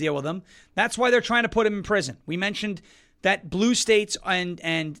don't want to deal with him. That's why they're trying to put him in prison. We mentioned that blue states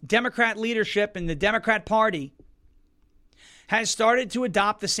and Democrat leadership in the Democrat Party has started to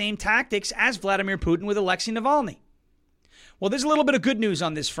adopt the same tactics as Vladimir Putin with Alexei Navalny. Well, there's a little bit of good news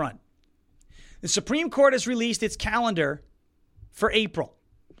on this front. The Supreme Court has released its calendar for April.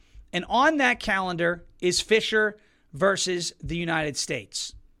 And on that calendar is Fisher versus the United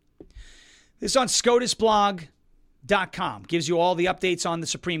States. This is on SCOTUSblog.com. Gives you all the updates on the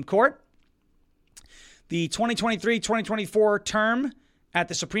Supreme Court. The 2023-2024 term at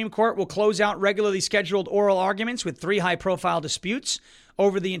the Supreme Court will close out regularly scheduled oral arguments with 3 high-profile disputes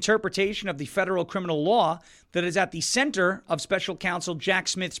over the interpretation of the federal criminal law that is at the center of Special Counsel Jack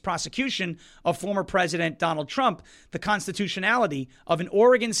Smith's prosecution of former President Donald Trump, the constitutionality of an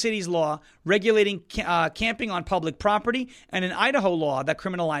Oregon city's law regulating camping on public property and an Idaho law that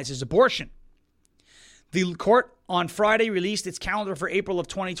criminalizes abortion. The court on Friday released its calendar for April of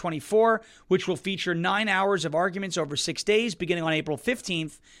 2024, which will feature 9 hours of arguments over 6 days, beginning on April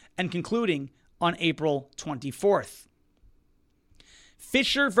 15th and concluding on April 24th.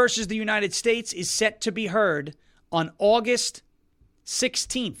 Fisher versus the United States is set to be heard on August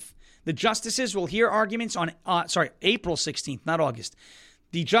 16th. The justices will hear arguments on, April 16th, not August.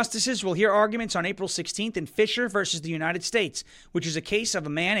 The justices will hear arguments on April 16th in Fisher versus the United States, which is a case of a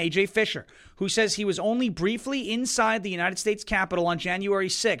man, A.J. Fisher, who says he was only briefly inside the United States Capitol on January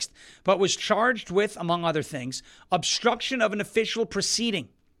 6th, but was charged with, among other things, obstruction of an official proceeding,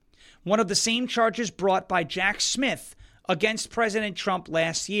 one of the same charges brought by Jack Smith against President Trump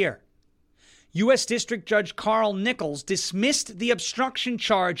last year. U.S. District Judge Carl Nichols dismissed the obstruction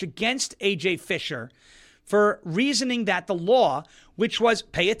charge against A.J. Fisher for reasoning that the law, which was,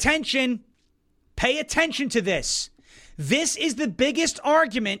 pay attention to this. This is the biggest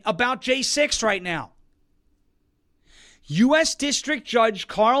argument about J6 right now. U.S. District Judge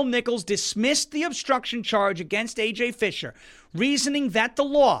Carl Nichols dismissed the obstruction charge against A.J. Fisher, reasoning that the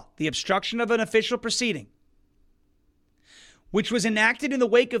law, the obstruction of an official proceeding, which was enacted in the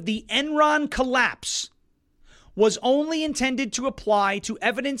wake of the Enron collapse, was only intended to apply to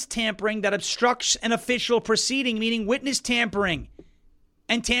evidence tampering that obstructs an official proceeding, meaning witness tampering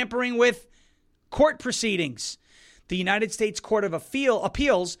and tampering with court proceedings. The United States Court of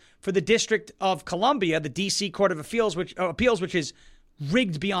Appeals for the District of Columbia, the D.C. Court of Appeals, which is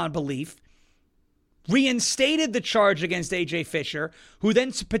rigged beyond belief, reinstated the charge against A.J. Fisher, who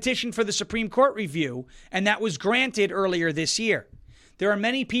then petitioned for the Supreme Court review, and that was granted earlier this year. There are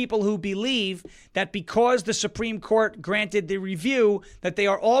many people who believe that because the Supreme Court granted the review, that they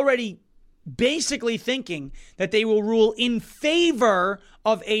are already basically thinking that they will rule in favor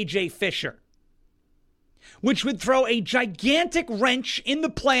of A.J. Fisher, which would throw a gigantic wrench in the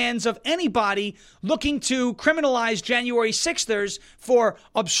plans of anybody looking to criminalize January 6thers for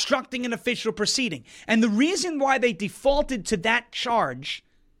obstructing an official proceeding. And the reason why they defaulted to that charge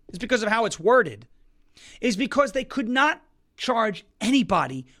is because of how it's worded, is because they could not charge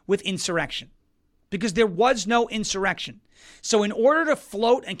anybody with insurrection because there was no insurrection. So in order to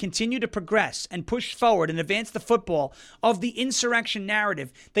float and continue to progress and push forward and advance the football of the insurrection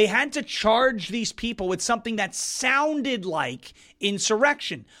narrative, they had to charge these people with something that sounded like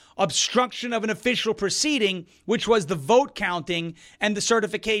insurrection, obstruction of an official proceeding, which was the vote counting and the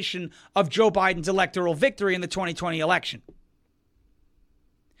certification of Joe Biden's electoral victory in the 2020 election.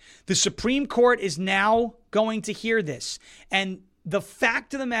 The Supreme Court is now going to hear this. And the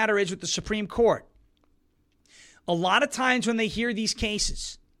fact of the matter is with the Supreme Court, a lot of times when they hear these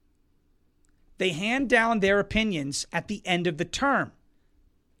cases, they hand down their opinions at the end of the term.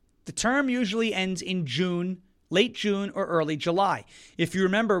 The term usually ends in June, late June or early July. If you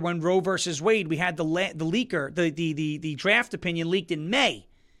remember when Roe versus Wade, we had the draft opinion leaked in May.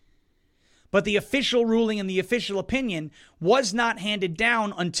 But the official ruling and the official opinion was not handed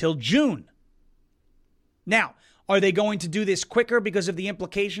down until June. Now, are they going to do this quicker because of the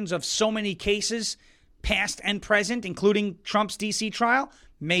implications of so many cases, past and present, including Trump's D.C. trial?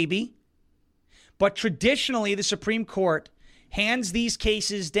 Maybe. But traditionally, the Supreme Court hands these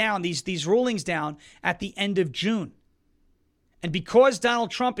cases down, these rulings down at the end of June. And because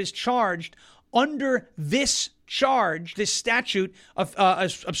Donald Trump is charged under this charge, this statute of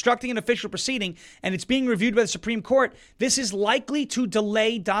obstructing an official proceeding, and it's being reviewed by the Supreme Court, this is likely to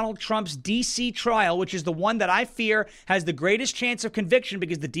delay Donald Trump's D.C. trial, which is the one that I fear has the greatest chance of conviction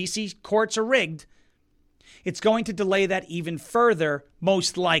because the D.C. courts are rigged. It's going to delay that even further,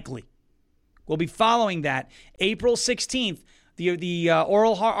 most likely. We'll be following that. April 16th, the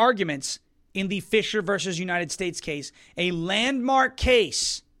oral arguments in the Fisher versus United States case, a landmark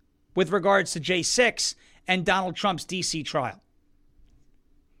case with regards to J6 and Donald Trump's D.C. trial.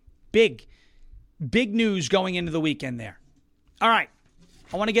 Big news going into the weekend there. All right.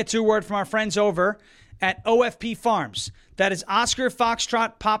 I want to get to a word from our friends over at OFP Farms. That is Oscar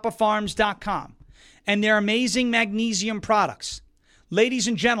Foxtrot PapaFarms.com. And their amazing magnesium products. Ladies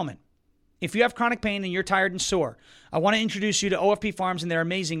and gentlemen, if you have chronic pain and you're tired and sore, I want to introduce you to OFP Farms and their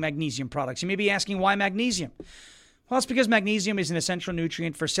amazing magnesium products. You may be asking, why magnesium? Well, it's because magnesium is an essential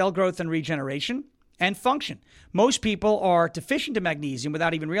nutrient for cell growth and regeneration and function. Most people are deficient in magnesium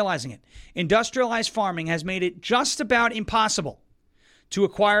without even realizing it. Industrialized farming has made it just about impossible to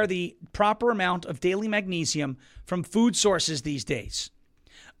acquire the proper amount of daily magnesium from food sources these days.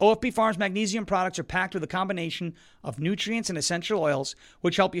 OFP Farms magnesium products are packed with a combination of nutrients and essential oils,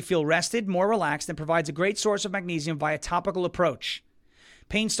 which help you feel rested, more relaxed, and provides a great source of magnesium via topical approach.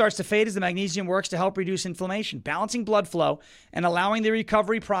 Pain starts to fade as the magnesium works to help reduce inflammation, balancing blood flow, and allowing the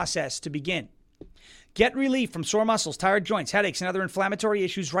recovery process to begin. Get relief from sore muscles, tired joints, headaches, and other inflammatory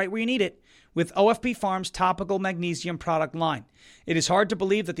issues right where you need it with OFP Farms' topical magnesium product line. It is hard to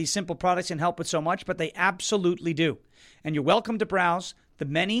believe that these simple products can help with so much, but they absolutely do. And you're welcome to browse the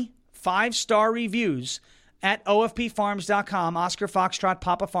many 5-star reviews at OFPFarms.com, Oscar Foxtrot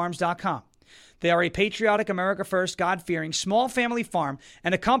PapaFarms.com. They are a patriotic, America First, God-fearing, small family farm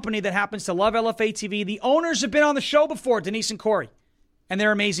and a company that happens to love LFA TV. The owners have been on the show before, Denise and Corey, and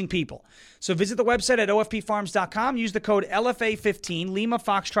they're amazing people. So visit the website at OFPFarms.com. Use the code LFA15, Lima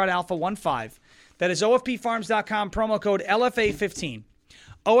Foxtrot Alpha 15. That is OFPFarms.com, promo code LFA15.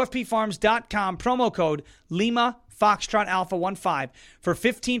 OFPFarms.com, promo code Lima Foxtrot Alpha 15 for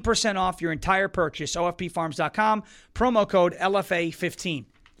 15% off your entire purchase. OFPFarms.com, promo code LFA15.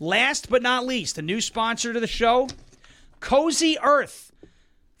 Last but not least, a new sponsor to the show, Cozy Earth.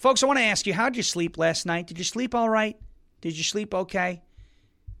 Folks, I want to ask you, how'd you sleep last night? Did you sleep all right? Did you sleep okay?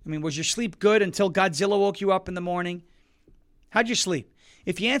 I mean, was your sleep good until Godzilla woke you up in the morning? How'd you sleep?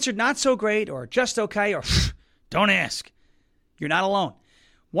 If you answered not so great or just okay or don't ask, you're not alone.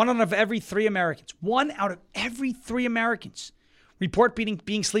 One out of every three Americans report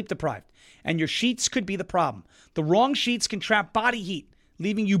being sleep deprived, and your sheets could be the problem. The wrong sheets can trap body heat,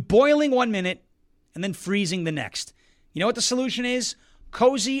 leaving you boiling 1 minute and then freezing the next. You know what the solution is?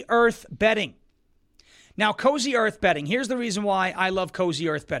 Cozy Earth bedding. Now, Cozy Earth bedding, here's the reason why I love Cozy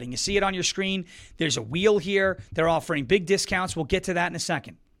Earth bedding. You see it on your screen. There's a wheel here. They're offering big discounts. We'll get to that in a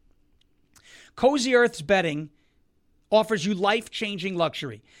second. Cozy Earth's bedding offers you life-changing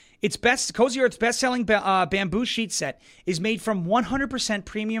luxury. Cozy Earth's best-selling bamboo sheet set is made from 100%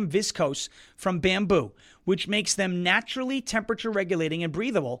 premium viscose from bamboo, which makes them naturally temperature-regulating and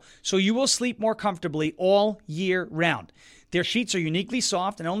breathable, so you will sleep more comfortably all year round. Their sheets are uniquely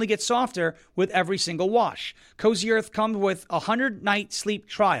soft and only get softer with every single wash. Cozy Earth comes with a 100-night sleep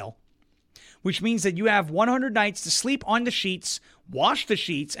trial, which means that you have 100 nights to sleep on the sheets, wash the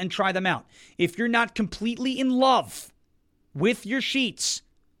sheets, and try them out. If you're not completely in love with your sheets,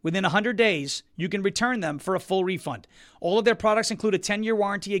 within 100 days, you can return them for a full refund. All of their products include a 10-year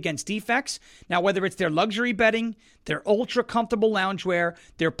warranty against defects. Now, whether it's their luxury bedding, their ultra-comfortable loungewear,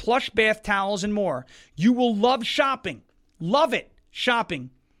 their plush bath towels, and more, you will love shopping. Love it shopping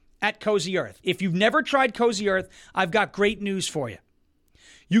at Cozy Earth. If you've never tried Cozy Earth, I've got great news for you.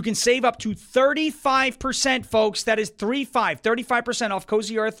 You can save up to 35%, folks. That is 35% off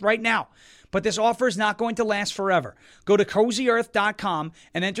Cozy Earth right now. But this offer is not going to last forever. Go to CozyEarth.com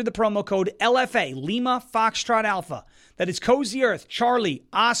and enter the promo code LFA, Lima Foxtrot Alpha. That is Cozy Earth, Charlie,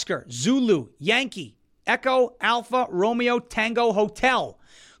 Oscar, Zulu, Yankee, Echo, Alpha, Romeo, Tango, Hotel.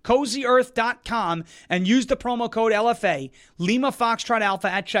 CozyEarth.com and use the promo code LFA, Lima Foxtrot Alpha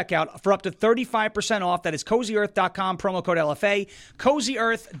at checkout for up to 35% off. That is CozyEarth.com, promo code LFA.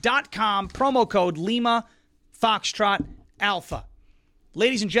 CozyEarth.com, promo code Lima Foxtrot Alpha.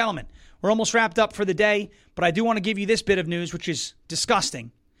 Ladies and gentlemen, we're almost wrapped up for the day, but I do want to give you this bit of news, which is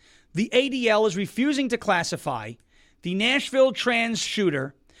disgusting. The ADL is refusing to classify the Nashville trans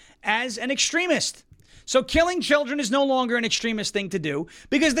shooter as an extremist. So killing children is no longer an extremist thing to do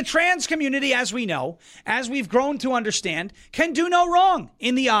because the trans community, as we know, as we've grown to understand, can do no wrong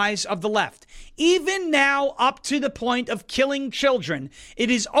in the eyes of the left. Even now, up to the point of killing children,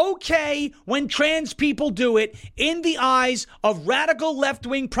 it is okay when trans people do it in the eyes of radical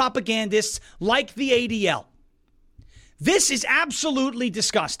left-wing propagandists like the ADL. This is absolutely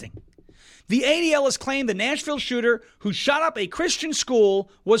disgusting. The ADL has claimed the Nashville shooter who shot up a Christian school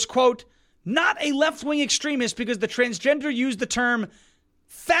was, quote, not a left-wing extremist because the transgender used the term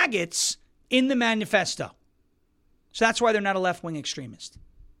faggots in the manifesto. So that's why they're not a left-wing extremist.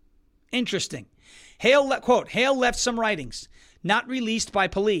 Interesting. Quote, Hale left some writings, not released by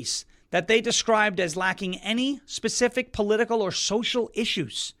police, that they described as lacking any specific political or social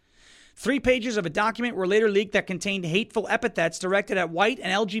issues. 3 pages of a document were later leaked that contained hateful epithets directed at white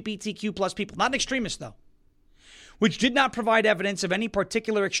and LGBTQ plus people. Not an extremist, though. Which did not provide evidence of any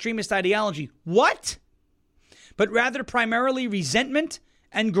particular extremist ideology. What? But rather primarily resentment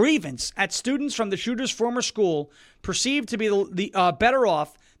and grievance at students from the shooter's former school perceived to be better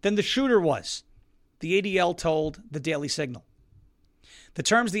off than the shooter was, the ADL told the Daily Signal. The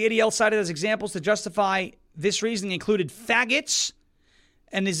terms the ADL cited as examples to justify this reasoning included faggots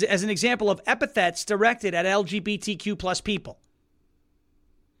and as an example of epithets directed at LGBTQ plus people.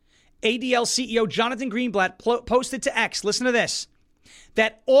 ADL CEO Jonathan Greenblatt posted to X, listen to this,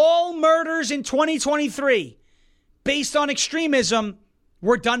 that all murders in 2023 based on extremism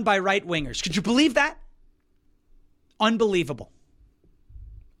were done by right-wingers. Could you believe that? Unbelievable.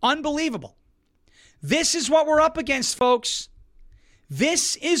 Unbelievable. This is what we're up against, folks.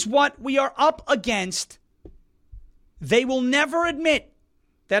 This is what we are up against. They will never admit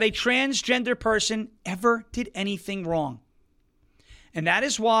that a transgender person ever did anything wrong. And that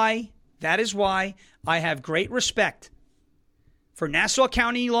is why I have great respect for Nassau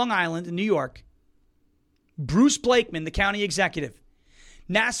County, Long Island, in New York, Bruce Blakeman, the county executive.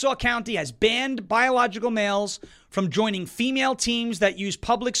 Nassau County has banned biological males from joining female teams that use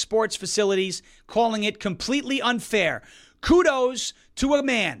public sports facilities, calling it completely unfair. Kudos to a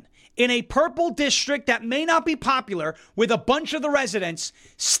man in a purple district that may not be popular with a bunch of the residents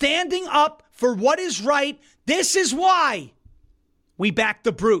standing up for what is right. This is why we back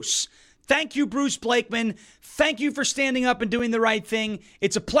the Bruce. Thank you, Bruce Blakeman. Thank you for standing up and doing the right thing.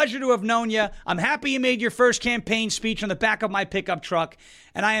 It's a pleasure to have known you. I'm happy you made your first campaign speech on the back of my pickup truck.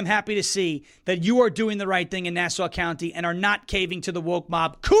 And I am happy to see that you are doing the right thing in Nassau County and are not caving to the woke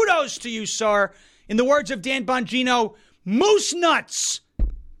mob. Kudos to you, sir. In the words of Dan Bongino, moose nuts.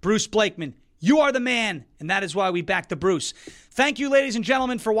 Bruce Blakeman, you are the man. And that is why we back the Bruce. Thank you, ladies and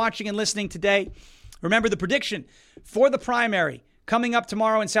gentlemen, for watching and listening today. Remember the prediction for the primary coming up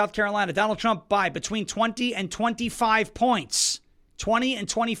tomorrow in South Carolina. Donald Trump by between 20 and 25 points. 20 and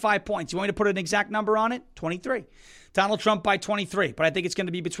 25 points. You want me to put an exact number on it? 23. Donald Trump by 23. But I think it's going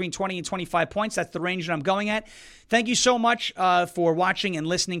to be between 20 and 25 points. That's the range that I'm going at. Thank you so much for watching and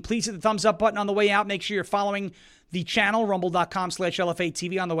listening. Please hit the thumbs up button on the way out. Make sure you're following the channel,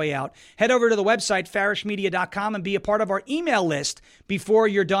 rumble.com/LFA-TV on the way out. Head over to the website, farishmedia.com, and be a part of our email list before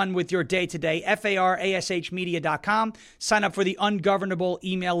you're done with your day today, farashmedia.com. Sign up for the ungovernable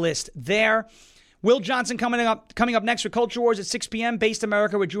email list there. Will Johnson coming up next with Culture Wars at 6 p.m., Based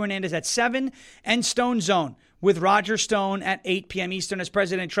America with Drew Hernandez at 7, and Stone Zone with Roger Stone at 8 p.m. Eastern. As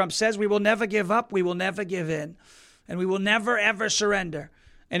President Trump says, we will never give up, we will never give in, and we will never, ever surrender.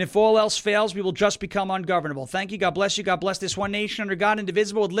 And if all else fails, we will just become ungovernable. Thank you. God bless you. God bless this one nation under God,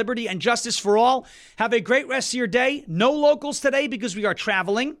 indivisible, with liberty and justice for all. Have a great rest of your day. No locals today because we are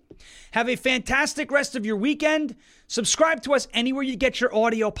traveling. Have a fantastic rest of your weekend. Subscribe to us anywhere you get your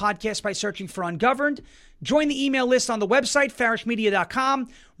audio podcast by searching for Ungoverned. Join the email list on the website, farishmedia.com.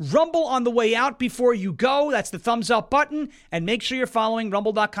 Rumble on the way out before you go. That's the thumbs up button. And make sure you're following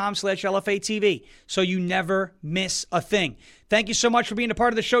rumble.com/LFA-TV so you never miss a thing. Thank you so much for being a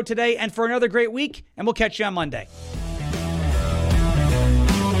part of the show today and for another great week. And we'll catch you on Monday.